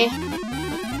ready.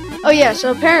 Oh yeah,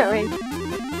 so apparently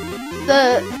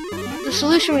the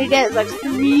solution we get is like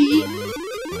 3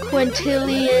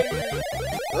 quintillion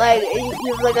Like,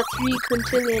 you have like a 3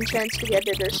 quintillion chance to get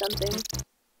it or something.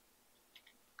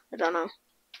 I don't know.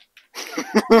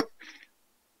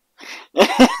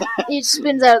 He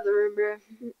spins out of the room, bro.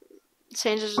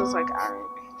 Sandra's just like, alright.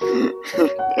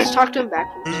 Let's talk to him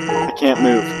backwards. I can't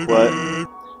move. What?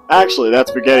 Actually, that's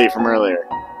spaghetti from earlier.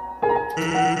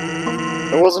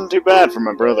 It wasn't too bad for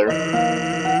my brother.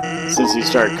 Since he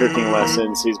started cooking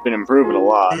lessons, he's been improving a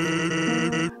lot.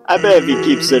 I bet if he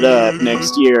keeps it up,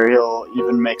 next year he'll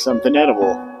even make something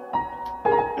edible.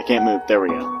 I can't move. There we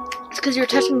go. It's because you're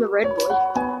touching the red boy.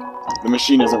 The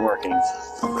machine isn't working.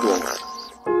 Cool.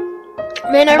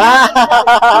 Man,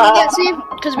 I can't see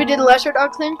because we did a lesser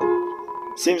dog thing.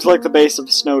 Seems like the base of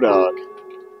a snow dog.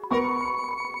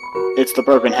 It's the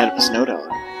broken head of a snow dog.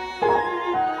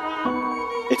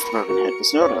 It's the broken head of a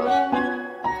snow dog.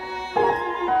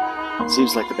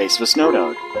 Seems like the base of a snow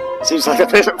dog. Seems like a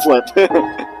pivot flip.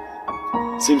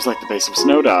 Seems like the base of a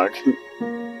snow dog.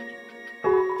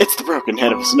 It's the broken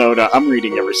head of a snow dog. I'm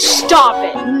reading every single Stop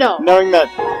it! No. Knowing that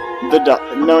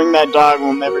dog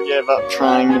will never give up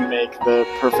trying to make the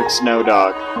perfect snow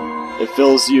dog, it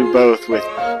fills you both with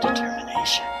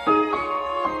determination.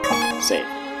 Save.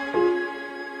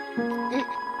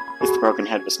 It's the broken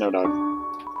head of a snow dog.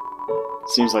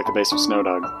 Seems like the base of a snow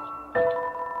dog.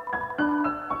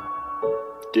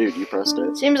 Dude, you pressed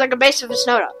it. Seems like a base of a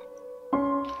snow dog.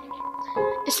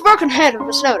 It's the broken head of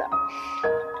a snow dog.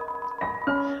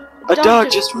 A dog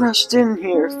just rushed in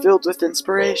here, filled with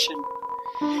inspiration.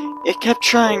 It kept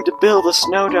trying to build a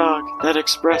snow dog that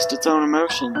expressed its own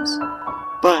emotions.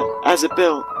 But, as it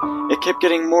built, it kept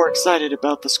getting more excited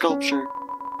about the sculpture.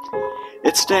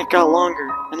 Its stick got longer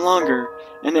and longer,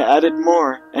 and it added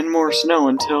more and more snow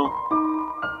until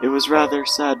it was rather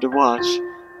sad to watch,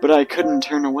 but I couldn't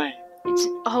turn away.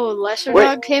 Lesser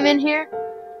dog came in here?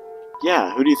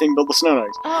 Yeah, who do you think built the snow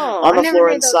dogs? Oh, On the floor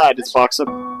inside is box of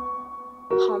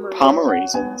Pomeranians.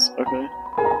 Pomeranians. Okay.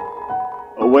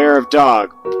 Aware of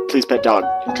dog. Please pet dog.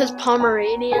 Because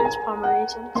Pomeranians.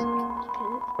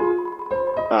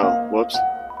 Oh, whoops.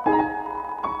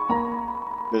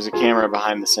 There's a camera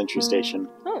behind the sentry station.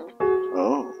 Oh.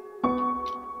 Oh.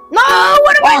 No!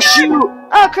 What am I doing? Shoot!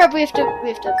 Oh crap! We have to.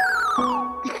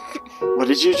 What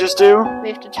did you just do? We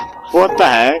have to jump off. What the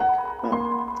heck?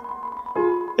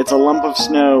 Oh. It's a lump of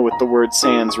snow with the word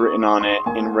Sans written on it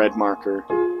in red marker.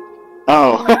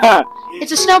 Oh.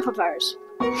 It's a snow papyrus.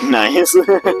 Nice.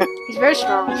 He's very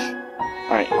strong.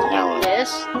 Alright, now what?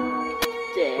 This.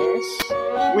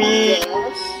 Wee!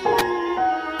 This.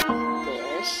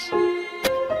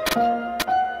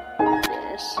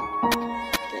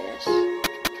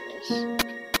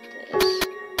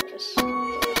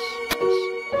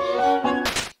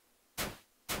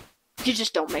 You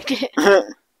just don't make it.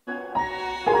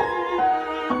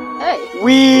 Hey.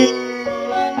 Wee!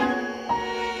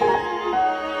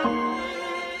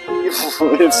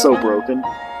 It's so broken.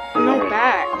 No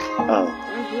back. Oh.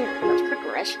 I'm here. Let's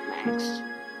progress, Max.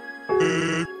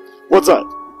 What's up?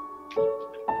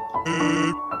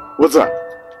 What's up?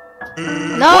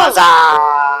 No! What's up?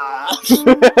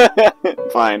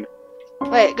 Fine.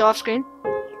 Wait, go off screen.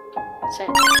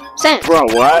 Send. Bro,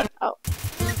 what? Oh.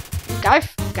 Guy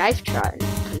tried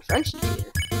confronts you.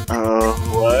 Oh,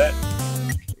 what?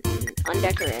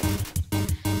 Undecorated.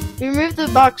 Remove the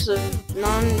box of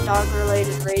non-dog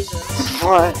related raisins.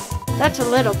 What? That's a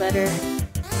little better.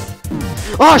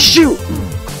 Oh, shoot!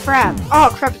 Crap. Oh,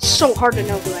 crap. It's so hard to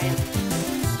know who I am.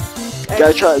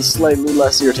 Guy tries slightly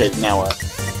less irritated. Now what?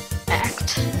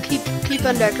 Act. Keep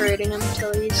undecorating him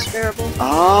until he's bearable.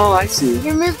 Oh, I see.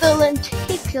 Remove the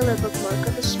lenticular bookmark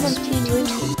of the small teen wing.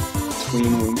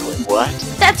 Tween. What?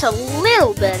 That's a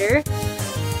little better.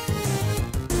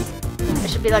 I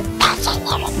should be like, that's a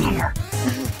little better.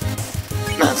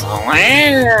 That's a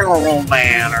little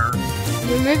better.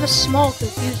 Remove a small,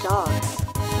 confused dog. A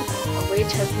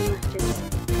weight has been lifted.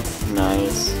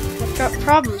 Nice. The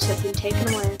problems have been taken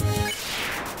away.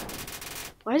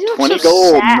 Why is he look 20 so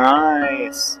gold. sad?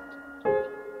 Nice.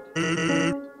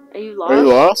 Are you lost? Are you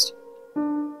lost?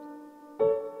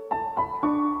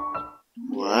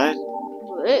 What?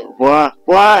 What?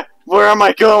 What? Where am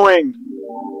I going?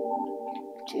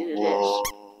 Do this. Whoa.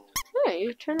 Hey,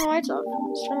 you turn the lights off.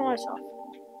 Let's turn the lights off.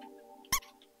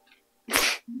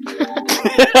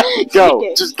 Go. You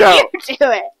do. Just go. You do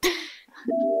it.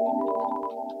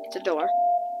 It's a door.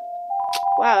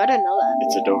 Wow, I didn't know that.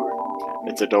 It's a door.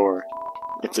 It's a door.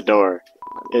 It's a door.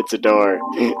 It's a door.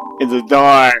 It's a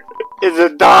door. It's a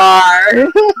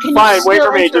door. Fine, wait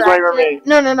for me. Just wait for me.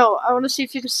 No. I want to see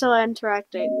if you can still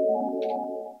interact it.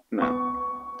 No.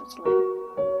 That's lame.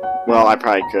 Well, I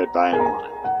probably could, but I don't want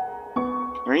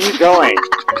Where are you going?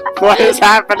 What is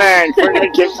happening? We're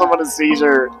gonna give someone a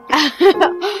seizure.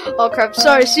 Oh crap!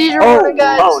 Sorry, seizure Oh, warning,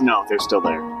 guys. oh no, they're still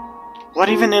there. What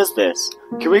even is this?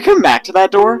 Can we come back to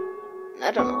that door?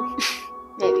 I don't know.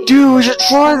 Maybe. Dude, we should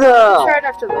try that. Try it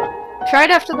after the run. Try it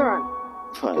after the run.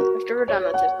 Fine. After we're done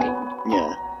with this game.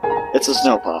 Yeah. It's a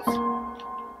snow puff.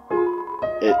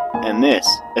 And this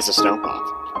is a snow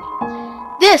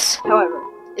puff. This, however,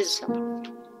 is a snow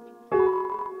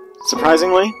puff.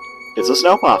 Surprisingly, it's a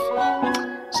snow puff.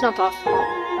 Snow puff.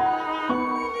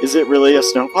 Is it really a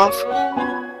snow puff?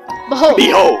 Behold!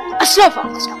 Behold! A snow puff!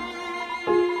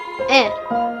 And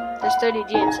there's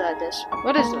 30G inside this.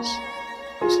 What is this?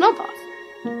 Snow puff.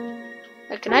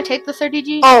 Can I take the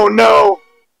 30G? Oh no!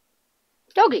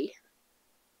 Doggy.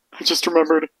 I just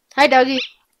remembered. Hi, Doggy.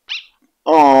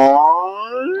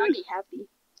 Aww. Doggy happy.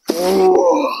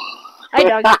 Hi,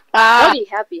 Doggy. Doggy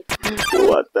happy.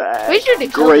 What the heck? We should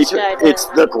have killed this guy. It's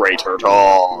the greater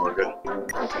dog.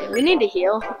 Okay, we need to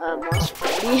heal Monster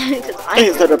Baby, because I Hey,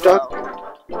 is that up, dog?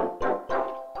 low.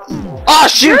 Ah,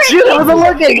 shoot! Shoot! I wasn't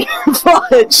looking!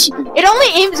 Fudge! It only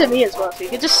aims at me as well, so you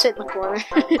can just sit in the corner.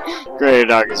 Greater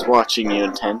dog is watching you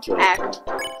intently. Act.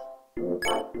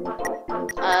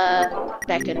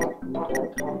 Beckon.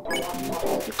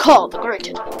 You call the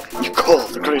greater dog. You call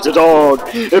the greater dog.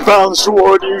 It bounds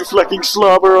toward you, flecking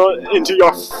slobber into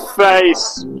your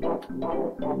face.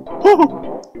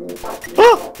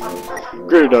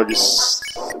 Greater dog is...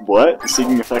 what?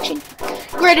 Seeking affection?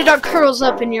 Greater dog curls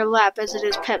up in your lap as it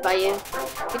is pet by you.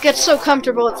 It gets so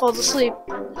comfortable it falls asleep.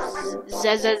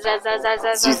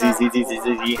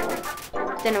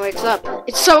 Then it wakes up.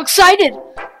 It's so excited!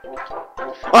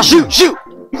 Oh, shoot! Shoot!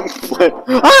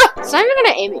 Ah! It's not even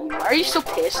gonna aim at you. Why are you so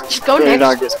pissed? Just go Greater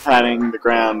next. dog is patting the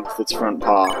ground with its front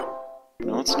paw.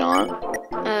 No, it's not.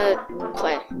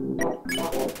 Play.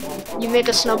 You make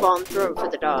a snowball and throw it for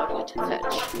the dog to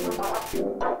fetch.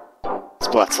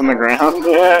 Splats on the ground.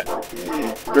 Yeah.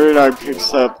 Greater dog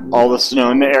picks up all the snow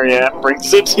in the area and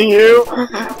brings it to you.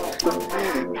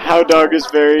 Now dog is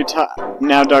very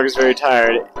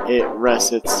tired. It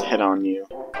rests its head on you.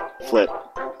 Flip.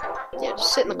 Yeah,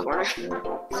 just sit in the corner. It's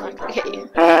not gonna get you.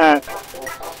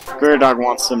 Greater dog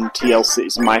wants some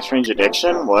TLC. My Strange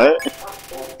Addiction? What?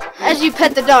 As you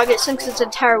pet the dog, it sinks its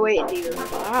entire weight into you.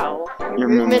 Wow. Your Movement's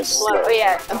movement's slow. Oh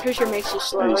yeah, I'm pretty sure it makes you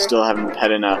slower. You still haven't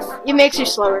pet enough. It makes you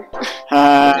slower.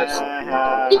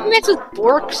 It makes us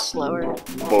Bork slower.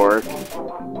 Bork.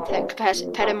 Pet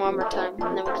him one more time,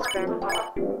 and then we can spare him.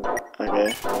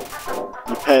 Okay.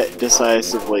 You pet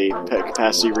decisively. Pet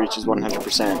capacity reaches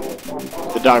 100%.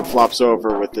 The dog flops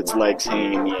over with its legs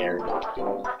hanging in the air.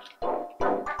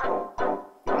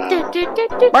 Wow.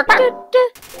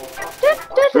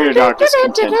 Greater dog is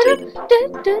contented.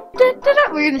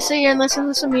 We're gonna sit here and listen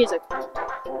to some music.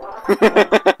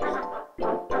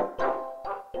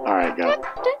 Alright, go.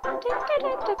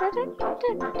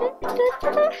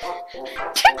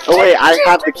 Oh wait, I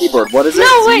have the keyboard. What is it?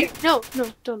 No, wait! No,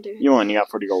 don't do it. You won, you got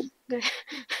 40 gold. Okay.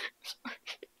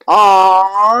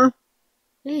 Aww!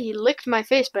 Hey, he licked my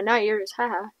face, but not yours,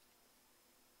 haha.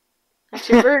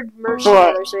 Actually, we're merged What?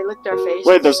 together, so he licked our face.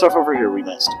 Wait, there's stuff over here we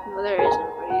missed. Well, there isn't.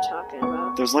 What are you talking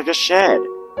about? There's like a shed.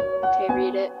 Okay,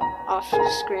 read it. Off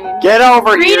screen. Get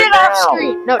over Read here it now! off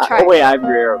screen! No, try Oh wait, I have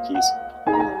your arrow keys.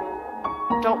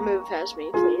 it. Don't move past me,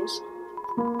 please.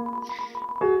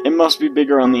 It must be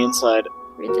bigger on the inside.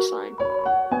 Read this line.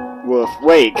 Woof.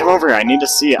 Wait, come over here. I need to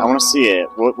see it. I want to see it.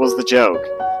 What was the joke?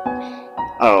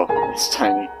 Oh, it's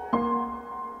tiny.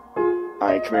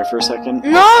 Alright, come here for a second.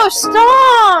 No,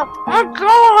 stop! Oh,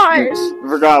 gosh! I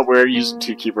forgot where you used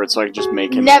two keyboards, so I could just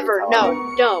make him. Never, no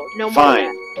more. Fine.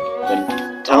 of Then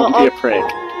don't be a prick.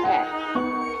 that.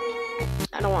 Okay.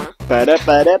 I don't wanna.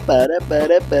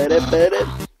 Ba-da-ba-da-ba-da-ba-da-ba-da-ba-da.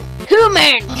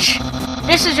 Humans!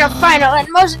 This is your final and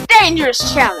most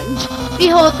dangerous challenge.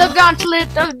 Behold the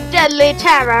gauntlet of deadly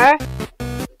terror.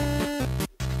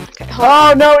 Okay, hold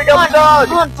on. Oh no, we got the dog!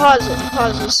 Hold on, pause it.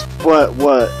 Pause this. What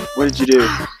did you do?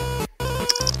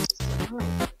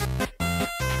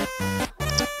 I'm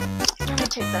gonna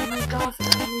take that mic off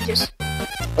and let me just...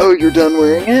 Oh, you're done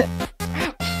wearing it?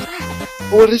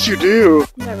 What did you do?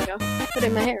 There we go. Put it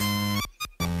in my hair.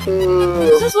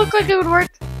 Does this look like it would work?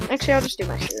 Actually, I'll just do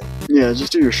my shirt. Yeah,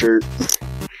 just do your shirt.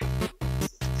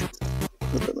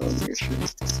 Put that on your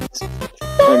shirt.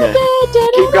 Okay.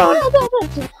 Keep going.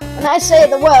 When I say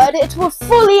the word, it will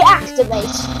fully activate.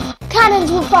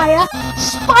 Cannons will fire,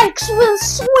 spikes will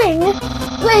swing,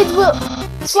 blades will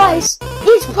slice,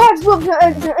 each part will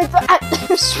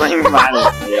Swing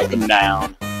violently up and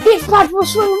down. Each part will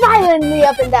swing violently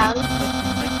up and down.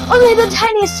 Only the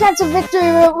tiniest chance of victory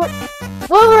will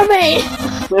remain.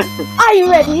 Are you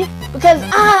ready? Because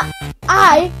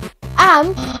I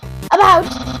am about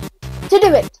to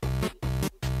do it.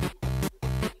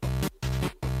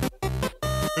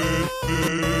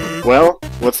 Well,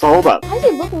 what's the holdup? Why is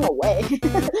he looking away?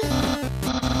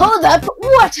 Hold up!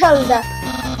 What hold up?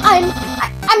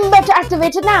 I'm about to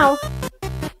activate it now.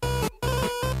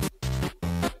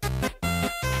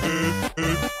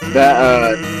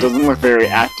 That, doesn't look very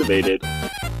activated.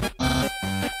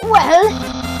 Well,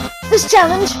 this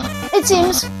challenge, it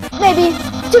seems, maybe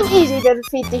too easy to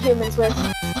defeat the humans with.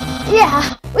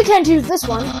 Yeah, we can't use this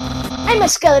one. I'm a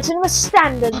skeleton with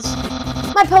standards.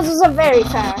 My puzzles are very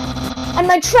fair, and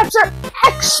my traps are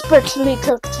expertly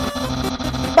cooked.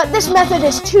 But this method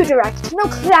is too direct, no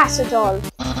class at all.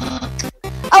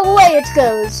 Away it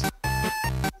goes.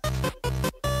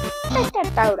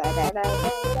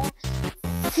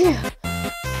 Phew.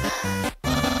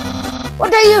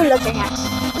 What are you looking at?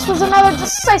 This was another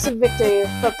decisive victory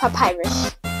for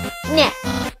Papyrus. Nyeh.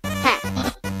 Ha.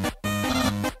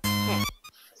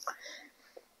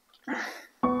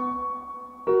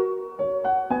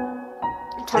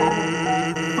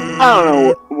 I don't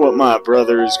know what my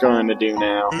brother is going to do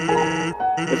now.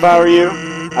 If I were you,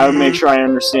 I would make sure I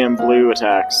understand blue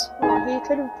attacks. Well, he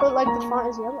could have put like the font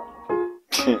as yellow.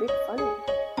 That'd be funny.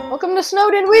 Welcome to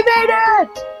Snowden, we made it!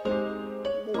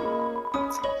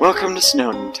 Welcome to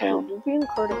Snowden Town. We've been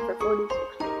recording for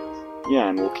 46 minutes. Yeah,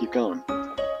 and we'll keep going.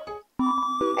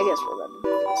 I guess we're letting it.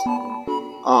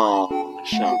 Oh,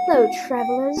 shut. Hello,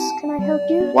 travelers. Can I help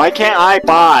you? Why can't I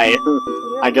buy?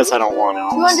 I guess I don't want to.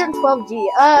 212G.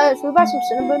 Should we buy some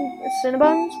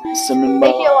Cinnabuns? Cinnamon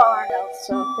They bun. heal all our health,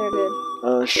 so they're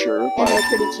good. Sure. And they're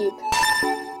pretty cheap.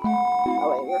 Oh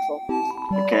wait, we're full.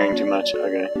 You're carrying too much.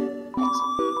 Okay. Excellent.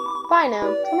 Bye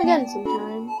now. Come again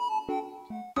sometime.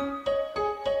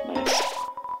 Nice.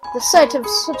 The sight of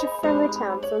such a friendly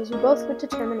town fills you both with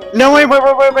determination. No, wait.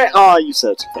 Oh, you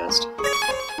said it too fast.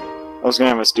 I was gonna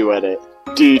have us duet it.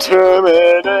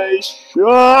 Determination!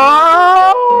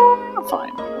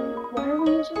 Fine. Why are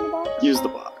we using the box? Use the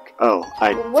block. Oh,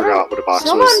 I What forgot what a box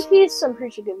Snowman was. piece, I'm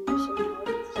pretty sure give you some.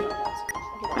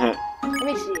 Let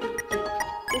me see.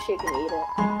 Pretty sure you can eat it.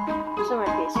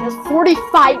 Snowman piece. It has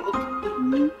 45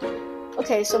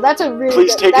 Okay, so that's a really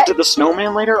Please good, take it to the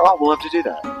snowman later? Oh, we'll have to do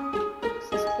that.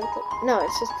 Please take it. No,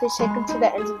 it says please take them to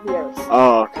the ends of the earth.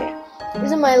 Oh, okay.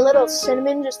 Isn't my little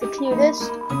cinnamon just the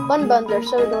cutest? Buns are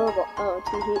so adorable. Oh,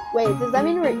 wait, does that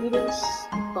mean we're eating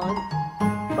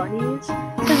bunnies?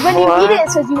 Because when you eat it, it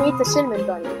says you ate the cinnamon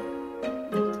bunny.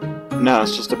 No,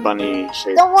 it's just a bunny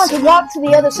shape. Don't want to walk to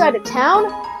the other side of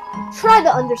town? Try the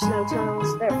undersnow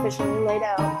tunnels. They're efficiently laid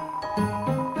out.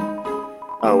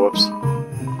 Oh, whoops.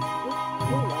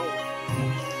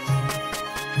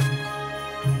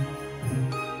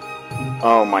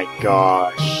 Oh my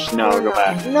gosh. No, go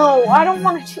back. No, I don't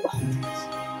want to.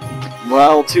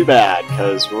 Well, too bad,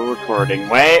 because we're recording.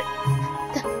 Wait!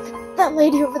 That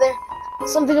lady over there.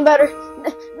 Something about her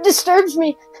disturbs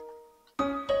me.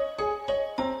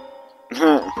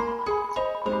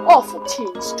 Awful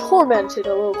teens tormented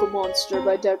a local monster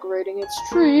by decorating its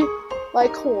tree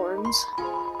like horns.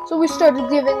 So we started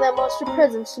giving that monster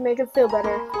presents to make it feel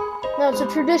better. Now it's a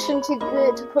tradition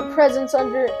to put presents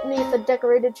underneath a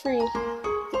decorated tree.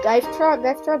 The Geiftrog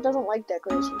doesn't like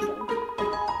decorations though.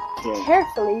 Okay.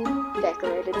 Carefully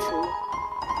decorated tree.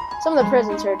 Some of the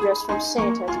presents are addressed from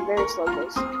Santa to various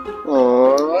locals.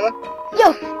 Aww.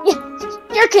 Yo,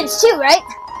 you're kids too, right?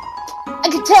 I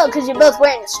could tell because you're both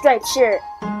wearing a striped shirt.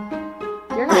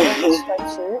 You're not wearing a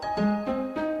striped shirt.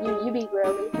 You be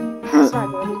grody. It's not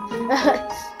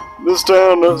grody. This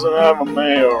town doesn't have a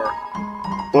mayor.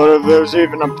 But if there's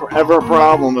even ever a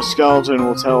problem, a skeleton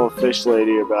will tell a fish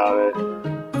lady about it.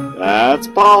 That's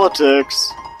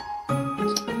politics.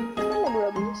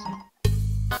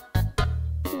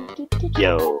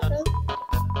 Yo.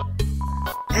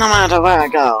 No matter where I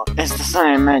go, it's the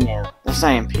same menu, the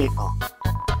same people.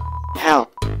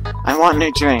 Help, I want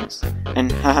new drinks.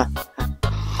 And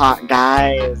hot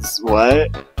guys, what?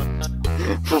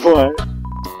 What?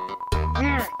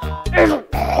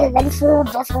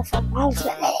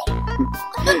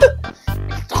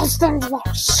 Those things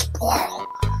won't spoil.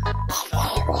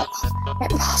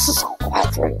 It passes all the way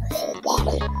through your whole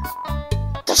body.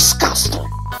 Disgusting.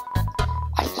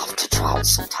 I'd love to try it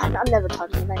sometime. I'm never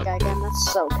talking to that guy again.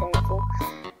 That's so painful.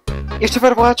 You should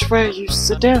better watch where you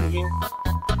sit down here.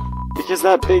 Because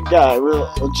that big guy will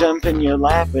jump in your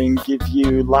lap and give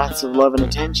you lots of love and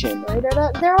attention.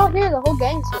 They're all here. The whole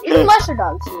gang's here. Even Lesser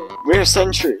Dog's here. We're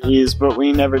sentries, but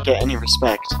we never get any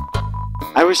respect.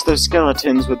 I wish those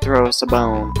skeletons would throw us a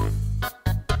bone.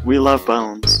 We love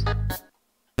bones.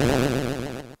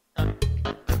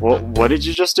 What did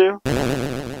you just do?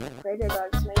 Radio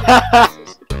dog's made.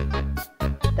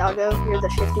 Doggo, you're the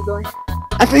shifty boy.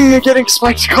 I think they're getting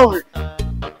spiked color.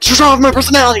 Just off my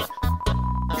personality.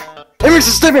 It makes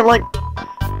it stupid. Like,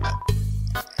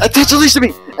 attach Alicia to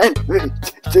me and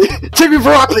take me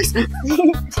for a walk, please.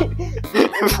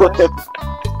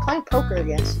 Playing poker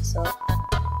against himself.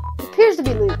 He appears to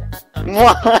be losing.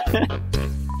 What?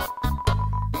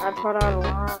 I put out a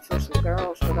line for some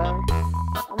girls today.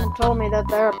 Someone told me that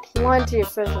there are plenty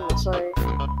of fish in the sea.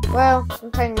 Well,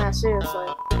 I'm taking that seriously.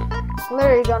 I'm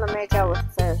literally gonna make out with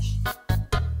the fish.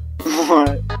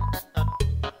 What?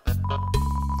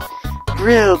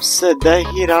 Ribs said that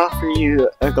he'd offer you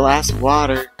a glass of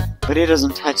water, but he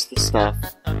doesn't touch the stuff.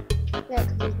 Yeah,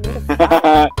 because he's made of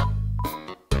fire.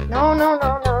 No.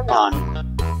 On.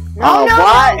 No,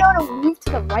 move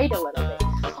to the right a little bit.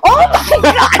 Oh my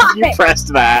god! You pressed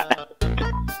that.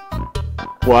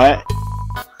 What?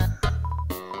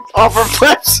 Oh, for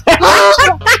flips!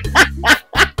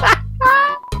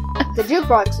 The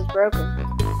jukebox is broken.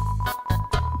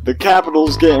 The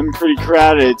capital's getting pretty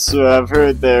crowded, so I've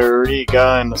heard they're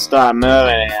going to start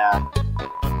moving here.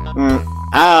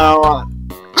 I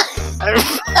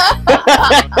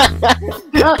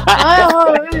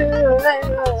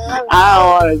don't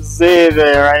want to see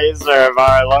the eraser of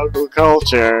our local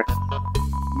culture,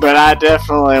 but I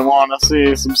definitely want to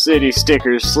see some city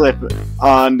stickers slip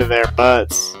onto their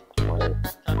butts. No!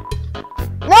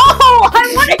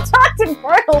 I want to talk to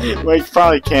Grill! Well, you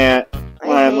probably can't.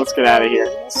 Alright, let's get out of here.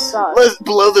 Let's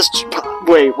blow this.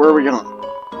 Wait, where are we going?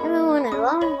 Everyone is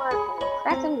long working,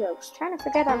 cracking jokes, trying to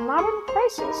forget our modern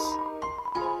crisis.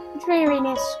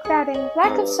 Dreariness, crowding,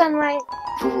 lack of sunlight.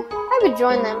 I would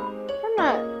join them.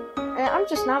 I'm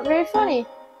just not very funny.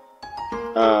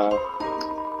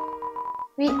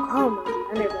 We all know the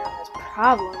underground has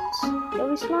problems, but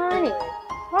we smile anyway.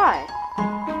 Why?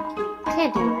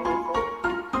 Can't do anything.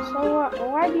 So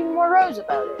why be morose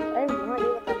about it? I have no idea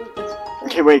what that means.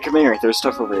 Okay, wait, come here. There's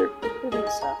stuff over here. Who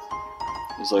needs stuff?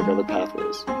 There's like other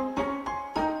pathways.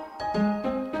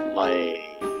 Like,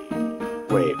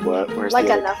 wait, what? Where's like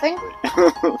the a nothing?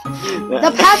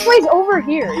 The pathway's over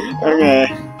here. Okay.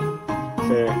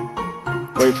 Fair.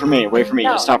 Wait for me. Wait for me.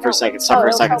 No, Just stop for a second. Stop for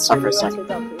a second. Stop for a second.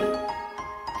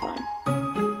 Fine.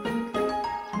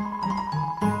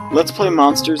 Let's play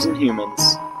monsters and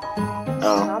humans.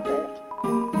 Stop it.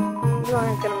 You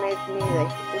aren't gonna make me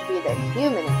be the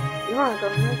human. You aren't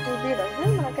gonna make me be the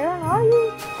human again, are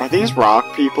you? Are these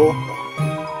rock people?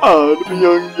 Oh, to be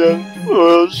young again.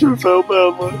 Oh, I sure felt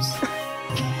boundless.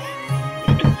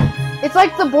 It's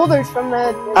like the boulders from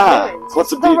the ruins.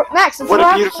 What's Max, it's what a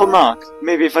a beautiful knock.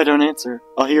 Maybe if I don't answer,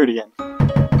 I'll hear it again.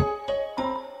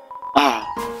 Ah,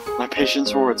 my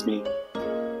patience rewards me.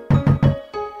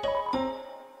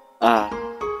 Ah.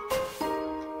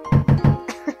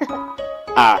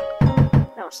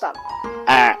 No, stop.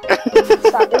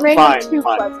 Stop. You're making it too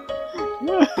pleasant.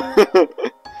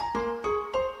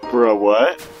 Bro,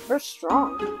 what? We're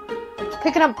strong. He's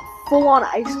picking up full-on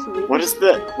ice cream. What is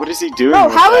he doing? Bro,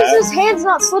 how is his hands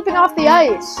not slipping off the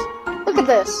ice? Look at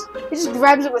this. He just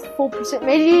grabs it with full percent.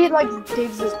 Maybe he like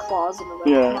digs his claws into it.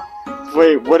 Yeah.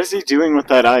 Wait, what is he doing with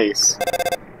that ice?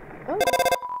 Oh.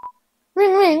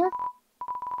 Ring ring.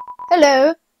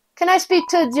 Hello. Can I speak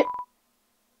to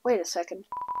Wait a second.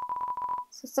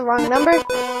 Is this the wrong number?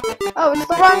 Oh, it's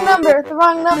the wrong number. The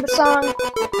wrong number song.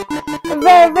 I'm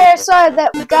very, very sorry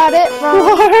that we got it wrong.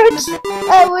 What?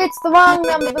 Oh, it's the wrong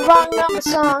number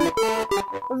song.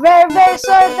 I'm very, very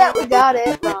sorry that we got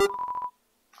it wrong.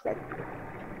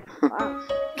 Wow.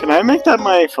 Can I make that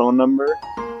my phone number?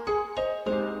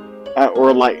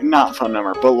 Or like, not phone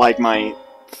number, but like my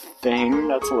thing?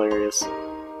 That's hilarious.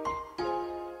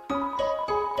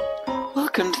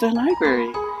 Welcome to the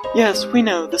library. Yes, we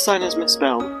know, the sign is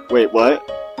misspelled. Wait, what?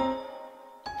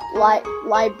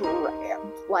 Library.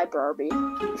 Library.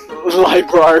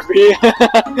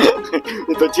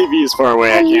 If the TV is far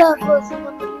away, I can't. love working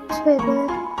on the newspaper.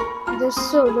 There's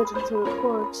so little to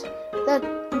report that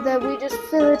we just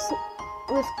fill it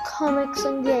with comics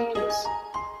and games.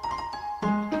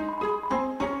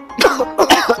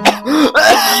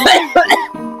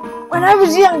 When I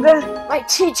was younger, my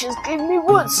teachers gave me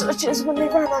wood searches when they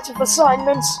ran out of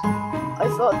assignments. I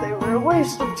thought they were a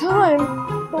waste of time,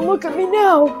 but look at me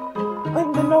now.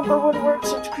 I'm the #1 word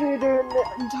search creator in the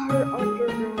entire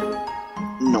underground.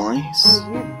 Nice.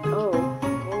 Oh.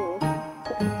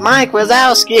 Mike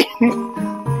Wazowski!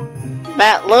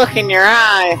 That look in your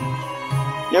eye.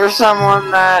 You're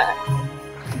someone that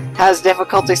has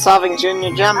difficulty solving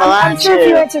Junior Jumbo, I'm aren't sure you? if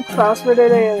you answered crossword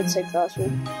today, I would say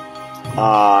crossword.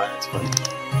 That's funny.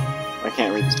 I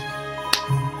can't read this.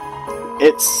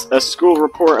 It's a school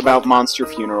report about monster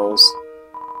funerals.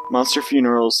 Monster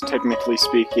funerals, technically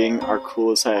speaking, are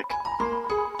cool as heck.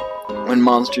 When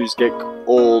monsters get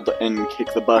old and kick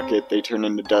the bucket, they turn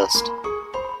into dust.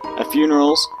 At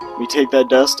funerals, we take that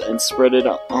dust and spread it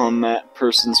on that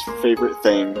person's favorite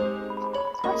thing.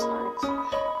 That's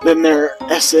nice. Then their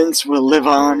essence will live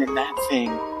on in that thing.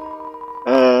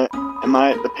 Am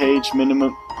I at the page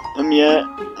minimum yet?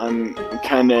 I'm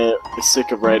kinda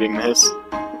sick of writing this.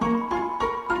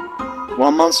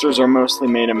 While monsters are mostly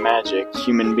made of magic,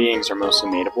 human beings are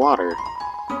mostly made of water.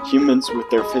 Humans with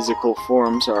their physical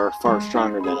forms are far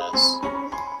stronger than us.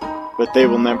 But they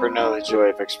will never know the joy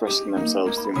of expressing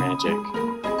themselves through magic.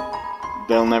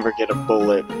 They'll never get a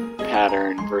bullet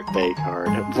pattern birthday card.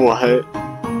 What?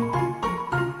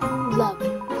 Love,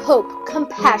 hope,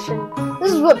 compassion.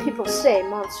 This is what people say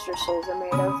monster souls are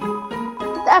made of.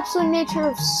 But the absolute nature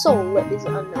of soul is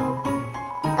unknown.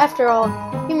 After all,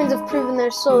 humans have proven their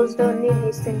souls don't need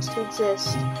these things to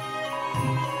exist.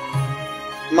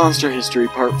 Monster History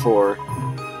Part 4.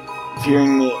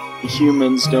 Fearing the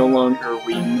humans no longer,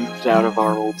 we moved out of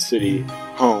our old city,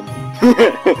 home.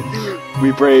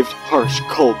 We braved harsh,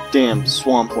 cold, damp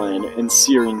swampland and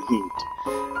searing heat,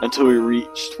 until we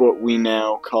reached what we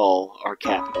now call our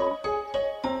capital.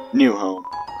 New home.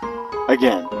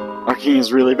 Again, our king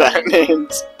is really bad at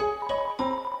names.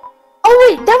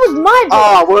 Oh wait, that was my book!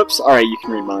 Ah, whoops. Alright, you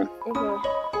can read mine. Okay.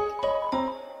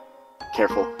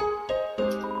 Careful.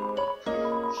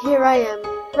 Here I am,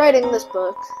 writing this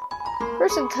book.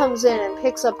 Person comes in and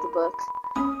picks up the book.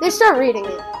 They start reading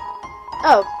it.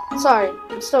 Oh, sorry,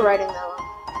 I'm still writing that one.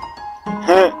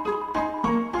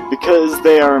 Because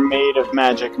they are made of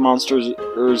magic,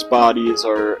 monsters' bodies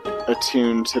are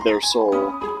attuned to their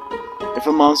soul. If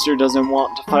a monster doesn't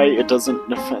want to fight,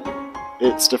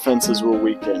 its defenses will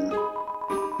weaken.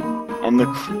 And the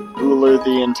crueler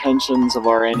the intentions of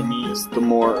our enemies, the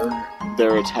more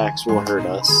their attacks will hurt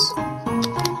us.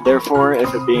 Therefore,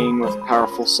 if a being with a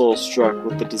powerful soul struck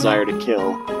with the desire to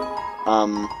kill,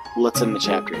 let's end the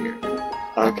chapter here.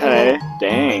 Okay,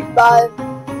 dang. By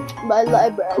my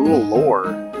library. Cool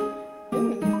lore.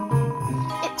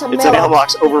 It's a It's a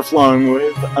mailbox overflowing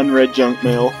with unread junk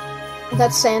mail.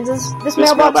 That's Sans'. This This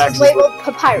mailbox mailbox is labeled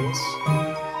Papyrus.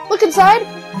 Look inside.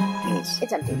 Yes.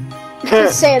 It's empty.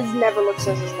 Sans never looks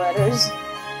at his letters.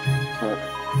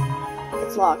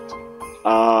 It's locked.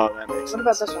 That makes sense. What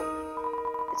about this one?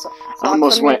 It's locked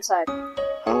Almost from the went- inside.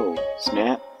 Oh,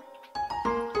 snap.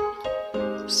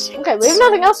 Okay, we have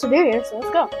nothing else to do here, so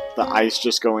let's go. The ice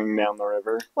just going down the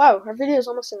river. Wow, our video is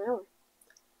almost an hour.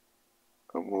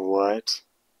 What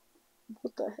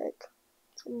What the heck?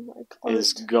 Oh my God.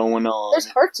 is going on?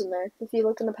 There's hearts in there, if you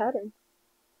look in the pattern.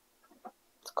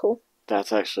 It's cool.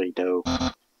 That's actually dope.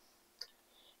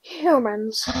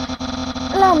 Humans,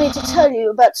 allow me to tell you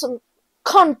about some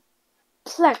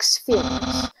complex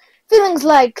feelings. Feelings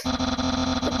like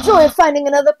the joy of finding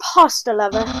another pasta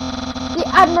lover, the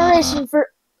admiration for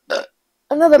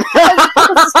another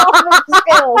person's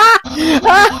skill,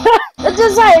 the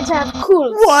desire to have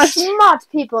cool, smart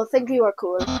people think you are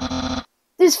cool.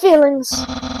 These feelings,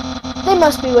 they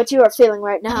must be what you are feeling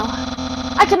right now.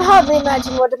 I can hardly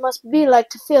imagine what it must be like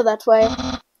to feel that way.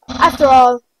 After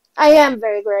all, I am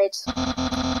very great.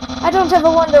 I don't ever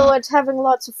wonder what having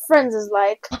lots of friends is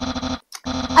like.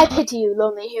 I pity you,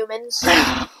 lonely humans.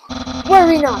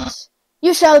 Worry not.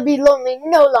 You shall be lonely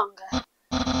no longer.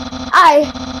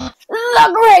 I,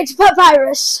 the great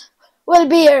Papyrus, will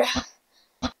be your...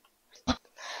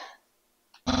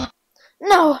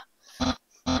 No,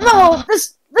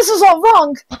 this is all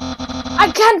wrong.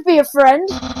 I can't be a friend.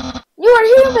 You are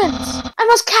humans. I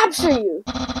must capture you.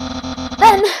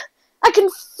 Then I can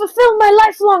fulfill my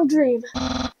lifelong dream.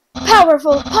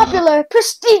 Powerful, popular,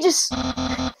 prestigious.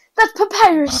 That's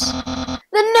Papyrus,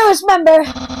 the newest member of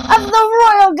the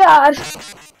Royal Guard.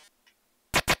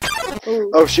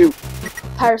 Ooh. Oh shoot.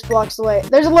 Papyrus blocks the way.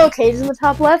 There's a little cage in the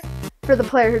top left for the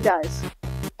player who dies.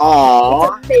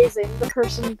 Aww. It's amazing. The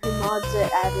person who mods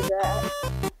it added that.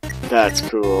 That's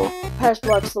cool. Papyrus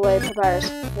blocks the way. Papyrus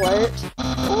flirt.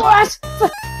 What?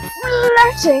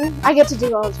 Flirting? I get to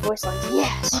do all his voice lines.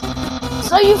 Yes.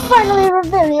 So you finally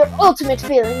reveal your ultimate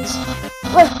feelings.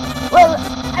 Well,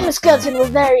 I'm a skeleton with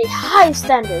very high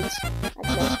standards. I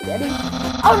can make spaghetti.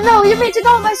 Oh no, you're meeting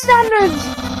all my standards!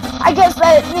 I guess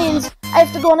that means I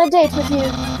have to go on a date with you.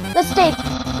 Let's date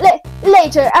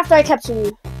later, after I capture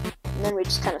you. And then we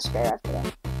just kind of stare after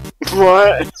that.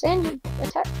 What? Sand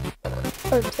attack?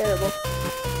 Oh, terrible.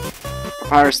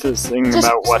 Papyrus is thinking Just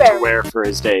about what spare. to wear for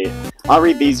his date. I'll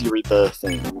read these, you read the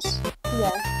things.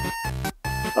 Yeah.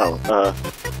 Oh,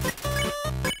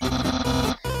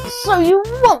 so you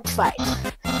won't fight.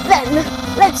 Then,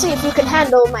 let's see if you can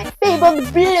handle my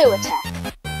fabled blue attack.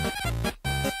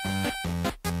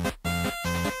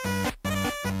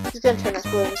 He's gonna turn us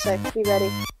blue in a sec. Be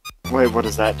ready. Wait, what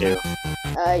does that do?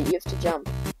 You have to jump.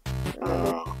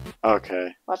 Oh,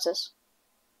 okay. Watch this.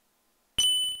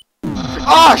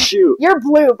 Oh, shoot! You're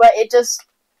blue, but it just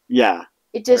Yeah.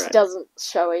 Right. doesn't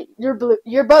show it. You're blue.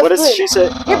 You're both What blue. does she now. say?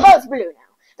 You're both blue now.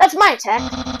 That's my attack.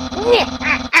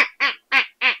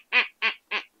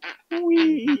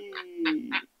 Whee!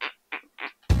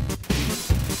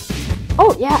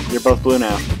 Oh yeah. You're both blue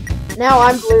now. Now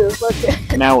I'm blue. Look.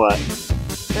 Now what?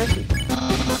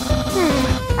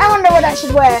 I wonder what I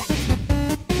should wear.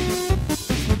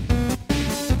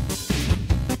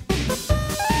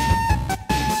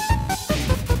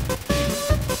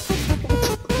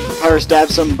 Papyrus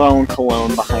dabs some bone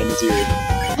cologne behind his ear.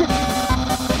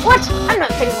 What? I'm not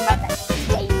thinking about that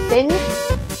date thing.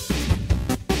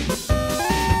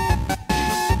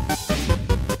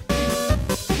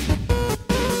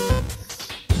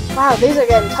 Wow, these are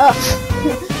getting tough.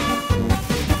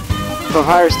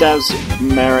 Papyrus dabs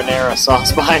marinara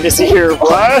sauce behind his ear.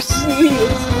 What?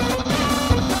 Jeez.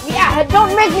 Yeah,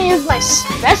 don't make me use my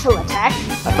special attack.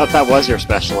 I thought that was your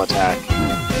special attack.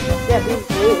 Yeah, being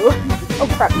blue. Oh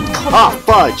crap. Ah,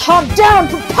 fudge! Calm down,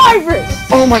 Papyrus!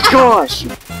 Oh my gosh!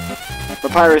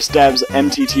 Papyrus dabs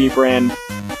MTT brand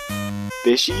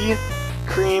fishy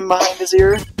cream behind his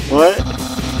ear. What?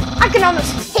 I can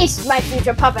almost taste my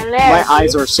future popularity. My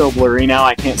eyes are so blurry now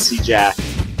I can't see jack.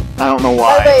 I don't know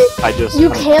why. I just... You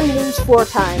can lose 4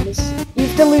 times. You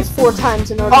have to lose 4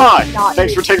 times in order to not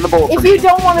thanks lose. for taking the bullet If for you me.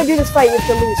 don't want to do this fight, you have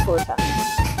to lose 4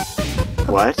 times.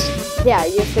 What? Yeah,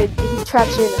 you have to. He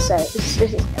traps you in a shed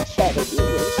if you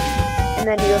lose, and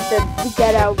then you have to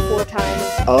get out 4 times.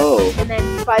 Oh. And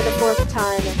then by the 4th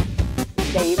time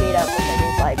that you meet up with him,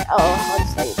 he's like, "Oh, I'll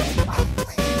just let you go."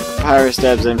 Papyrus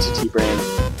dabs MTT brand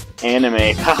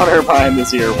anime powder behind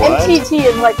his ear. What? MTT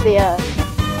is like the.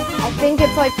 I think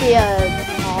it's like the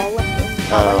ball.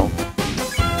 Oh.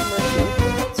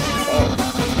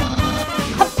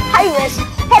 Papyrus,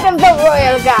 head of the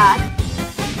royal guard.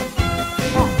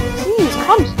 Oh, jeez,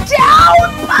 calm down,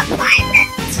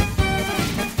 Papyrus.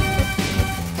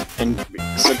 And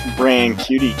some brand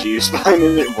cutie juice behind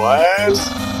his ear. What?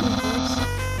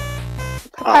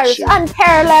 Papyrus, shoot.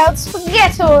 unparalleled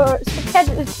spaghettor.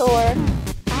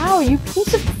 Ow, you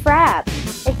piece of crap.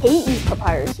 I hate you,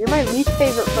 Papyrus. You're my least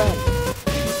favorite friend.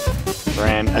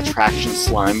 Brand attraction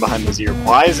slime behind his ear.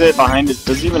 Why is it behind his...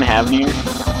 Does he even have an ear?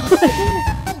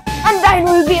 Undyne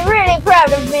will be really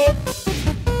proud of me.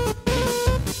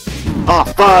 Oh,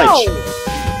 fudge! Ow.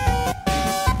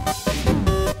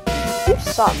 You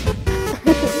suck.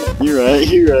 You're right,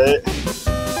 you're right.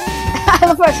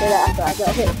 Of course I say that after I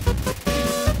got hit.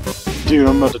 Dude,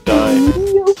 I'm about to die.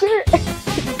 Mediocre.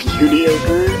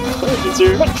 Mediocre? Is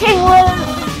there... The king will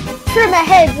trim a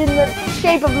head in the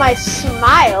shape of my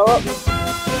smile.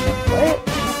 What?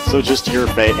 So just your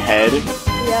head?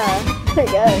 Yeah, I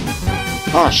guess.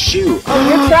 Oh, shoot. Oh,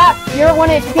 you're trapped. You're at 1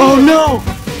 HP. Oh, no!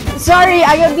 Sorry,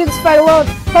 I gotta do this fight alone.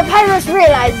 Papyrus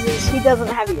realizes he doesn't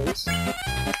have ears.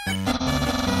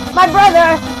 My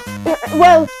brother,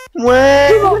 well, he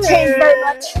won't change very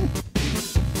much.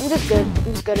 I'm just good. I'm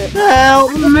just good at it.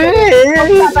 Help me!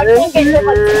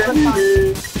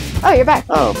 Oh, you're back.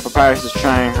 Oh, Papyrus is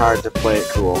trying hard to play it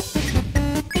cool.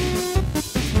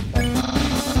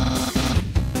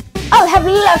 I'll have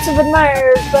lots of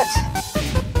admirers, but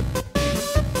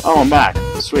Oh, I'm back.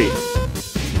 Sweet.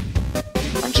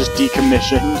 I'm just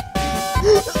decommissioned.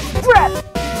 crap.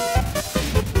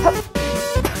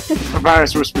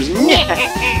 Papyrus whispers,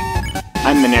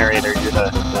 I'm the narrator, you're the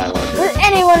dialogue. Will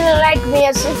anyone like me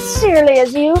as sincerely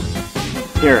as you?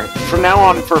 Here, from now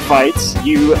on for fights,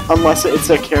 you, unless it's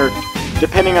a character,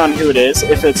 depending on who it is,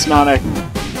 if it's not a,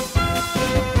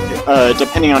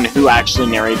 depending on who actually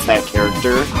narrates that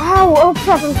character. Ow, oh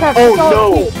crap, I'm trapped.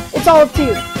 Oh, It's all no. up to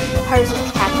you. It's all up to you. Papyrus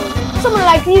is cackling. Someone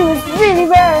like you is really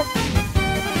rare.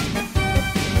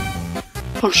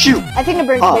 Oh, shoot! I think it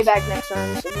brings Off. me back next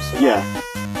round, so just Yeah.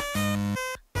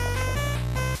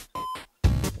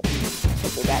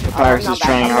 Papyrus is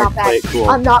trying hard to play it cool.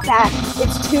 I'm not back.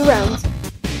 It's 2 rounds.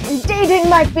 And dating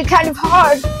might be kind of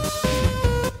hard.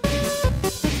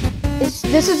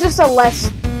 This is just a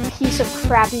less piece of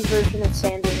crappy version of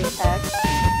Sans' attack.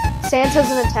 Sans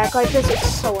has an attack like this,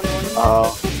 it's so annoying.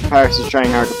 Oh, Papyrus is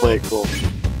trying hard to play it cool.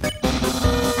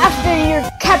 After you're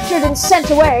captured and sent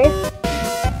away...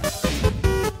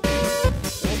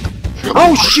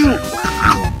 Oh, shoot!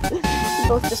 You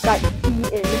both just got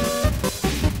eaten.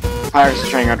 Papyrus is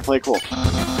trying hard to play it cool.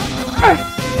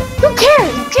 Who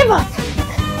cares? Give up!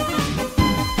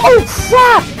 Oh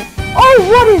crap! Oh,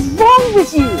 what is wrong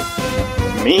with you?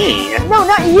 Me? No,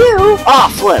 not you!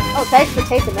 Ah, flip! Oh, thanks for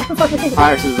taking that from me.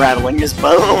 Pyrus is rattling his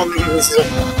bones.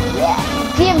 Yeah.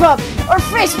 Give up, or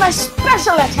face my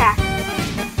special attack!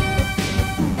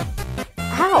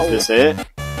 Ow! Is this it?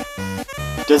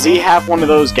 Does he have one of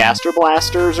those gaster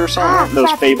blasters or something? Those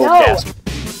crap, fabled no. gaster...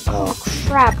 Oh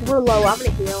crap, we're low, I'm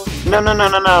gonna heal.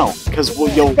 No. Because we'll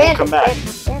come back.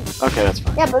 Bandage. Okay, that's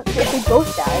fine. Yeah, but if we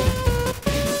both die,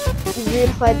 we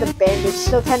reapplied the bandage,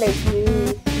 still 10 HP,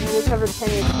 we recovered 10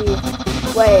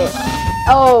 HP. Wait.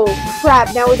 Oh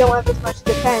crap, now we don't have as much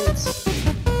defense.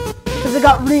 Because it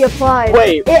got reapplied.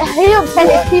 Wait. It healed 10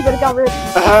 HP, but it got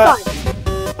reapplied.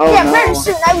 Oh, yeah, no. very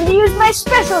soon I will use my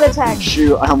special attack.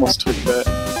 Shoot, I almost took that.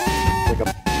 Like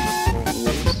a...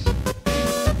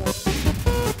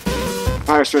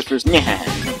 Pyrus whispers, nah.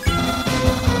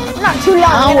 Not too long,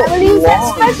 How and I will use that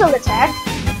long? special attack.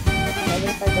 Yeah,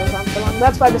 this fight goes on for long.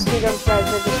 That's why the speedrun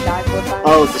strategy just died 4 times.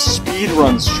 Oh, the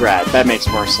speedrun strat. That makes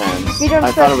more sense. Speedrun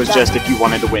I thought it strat was is just done. if you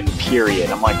wanted to win,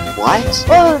 period. I'm like, what?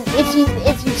 Well, if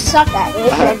you suck at it,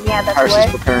 then yeah, that's Pyrus why.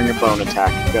 is preparing a bone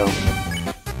attack. Go.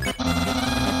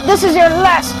 This is your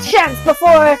last chance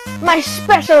before my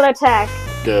special attack.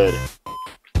 Good.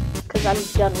 Because I'm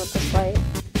done with this fight.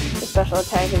 The special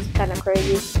attack is kind of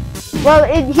crazy. Well,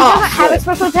 he doesn't have a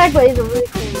special attack, but he's a really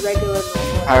cool regular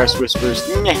normal. Pyrus whispers,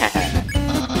 nah.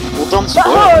 Well, don't spoil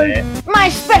Behold, it. my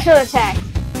special attack.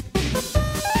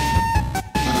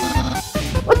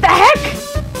 What the heck?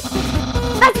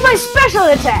 That's my special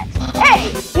attack.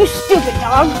 Hey, you stupid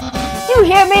dog. You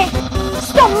hear me?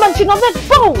 Stop munching on that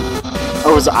bone.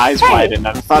 Oh, his eyes Hey, widened.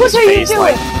 I thought what his are you face, doing?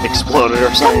 like, exploded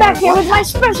or something. Come back here with my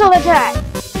special attack.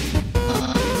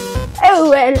 Oh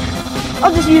well,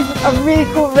 I'll just use a really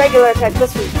cool regular attack.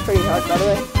 This was pretty hard, by the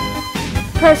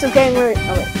way. Pyrus is getting ready.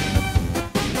 Oh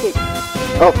wait. Dude.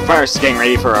 Oh, Pyrus is getting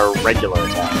ready for a regular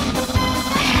attack.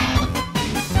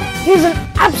 Here's an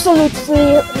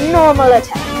absolutely normal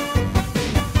attack.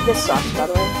 This sucks, by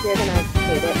the way. You're gonna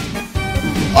hate it.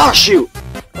 Oh, shoot!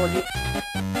 Told you.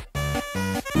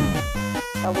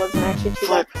 That wasn't actually too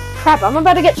Flip. bad. Crap, I'm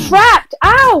about to get trapped!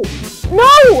 Ow!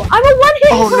 No! I'm a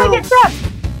one-hit Oh, until no. I get trapped!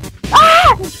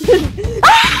 Ah!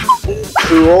 Ah!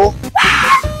 Cool.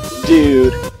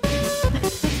 Dude.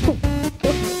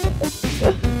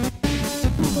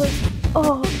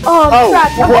 Oh,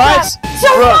 crap! I'm what? trapped.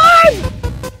 Survive!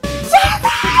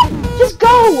 Just go!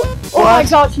 Oh my What?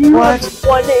 gosh, you What? have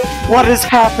 1 HP. What is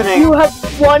happening? You have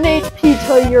 1 HP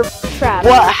till you're trapped.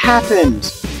 What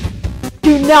happened?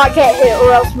 Do not get hit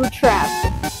or else we're trapped.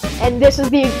 And this is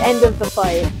the end of the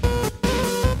fight.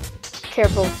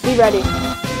 Careful, be ready.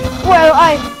 Well,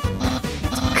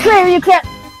 clear you can't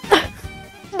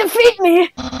defeat me.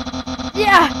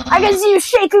 Yeah, I can see you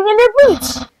shaking in your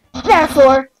boots.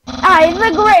 Therefore, I,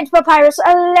 the great Papyrus,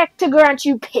 elect to grant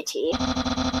you pity.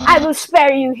 I will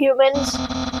spare you, humans.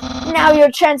 Now's your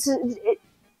chance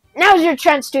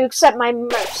to accept my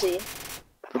mercy.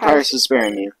 Papyrus is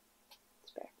sparing you.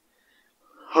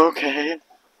 Okay.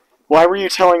 Why were you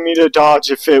telling me to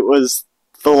dodge if it was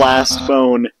the last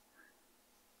bone?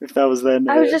 If that was the end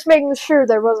of I was it. just making sure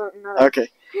there wasn't another. Okay.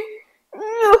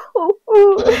 No,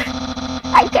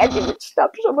 I can't even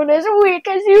stop someone as weak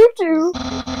as you two.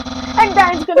 And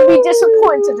Dine's gonna be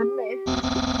disappointed in me.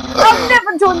 I'll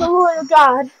never join the royal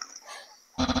guard.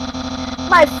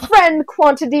 My friend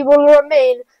quantity will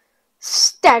remain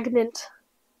stagnant.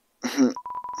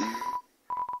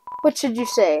 What should you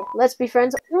say? Let's be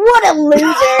friends? What a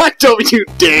loser! Don't you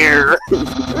dare!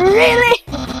 Really?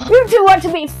 You two want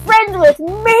to be friends with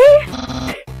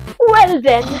me? Well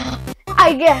then,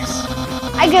 I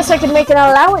guess I can make an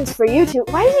allowance for you two.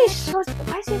 Why is he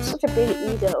have such a big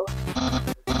ego?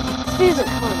 This isn't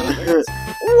funny.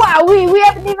 Wow, we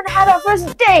haven't even had our first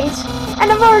date,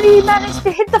 and I've already managed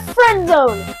to hit the friend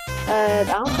zone. I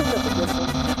don't think that's a good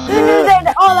thing. Then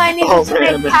all I needed to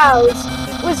make pals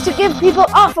was to give people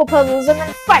awful puzzles and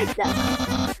then fight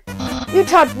them. You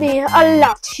taught me a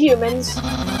lot, humans.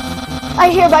 I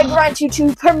hereby grant you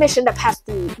two permission to pass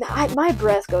through. My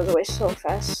breath goes away so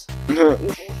fast.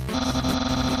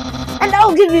 And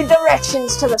I'll give you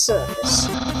directions to the surface.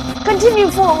 Continue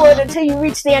forward until you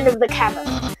reach the end of the cavern.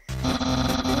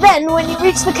 Then, when you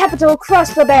reach the capital,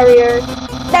 cross the barrier.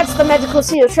 That's the magical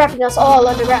seal trapping us all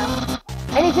underground.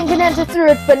 Anything can enter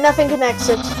through it, but nothing can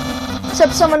exit.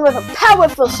 Except someone with a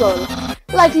powerful soul,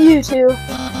 like you two.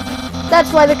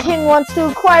 That's why the king wants to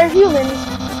acquire humans.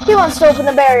 He wants to open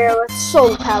the barrier with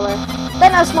soul power.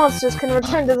 Then us monsters can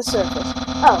return to the surface.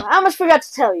 Oh, I almost forgot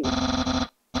to tell you.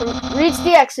 To reach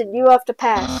the exit, you have to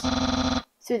pass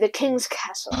through the king's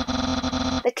castle.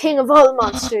 The king of all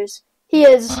monsters. He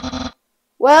is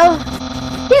Well,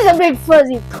 he's a big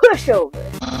fuzzy pushover.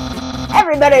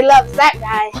 Everybody loves that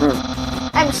guy.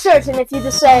 I'm certain if you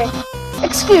just say,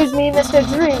 "Excuse me, Mr.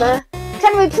 Dreamer,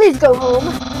 can we please go home?"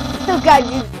 he'll guide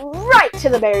you right to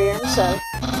the barrier himself.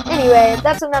 Anyway,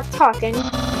 that's enough talking.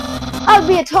 I'll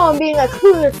be at home being a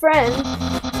cooler friend.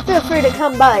 Feel free to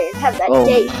come by and have that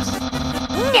date.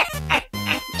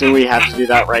 Do we have to do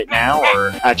that right now,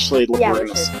 or actually, Yeah, we're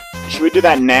we gonna... Should we do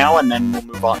that now and then we'll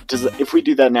move on? If we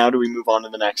do that now, do we move on to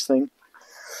the next thing?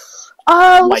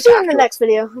 Let's do it in the next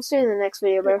video. Let's do it in the next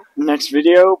video, bro. Next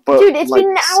video, but Dude, it's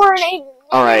been an hour and 8 minutes.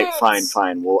 All right,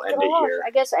 fine. We'll end it here.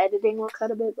 I guess editing will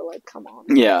cut a bit, but like, come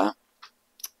on. Yeah.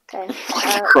 Okay.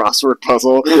 Like a crossword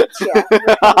puzzle. Yeah.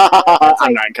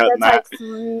 I'm not cutting that. That's like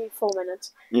 3 full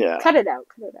minutes. Yeah. Cut it out.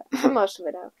 Cut most of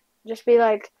it out. Just be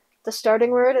like the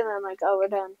starting word, and then like, oh, we're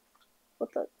done.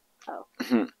 What the?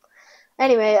 Oh.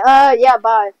 Anyway, yeah,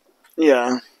 bye.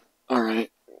 Yeah. All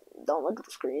right. Don't look at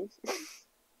the screen.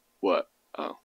 What? Oh.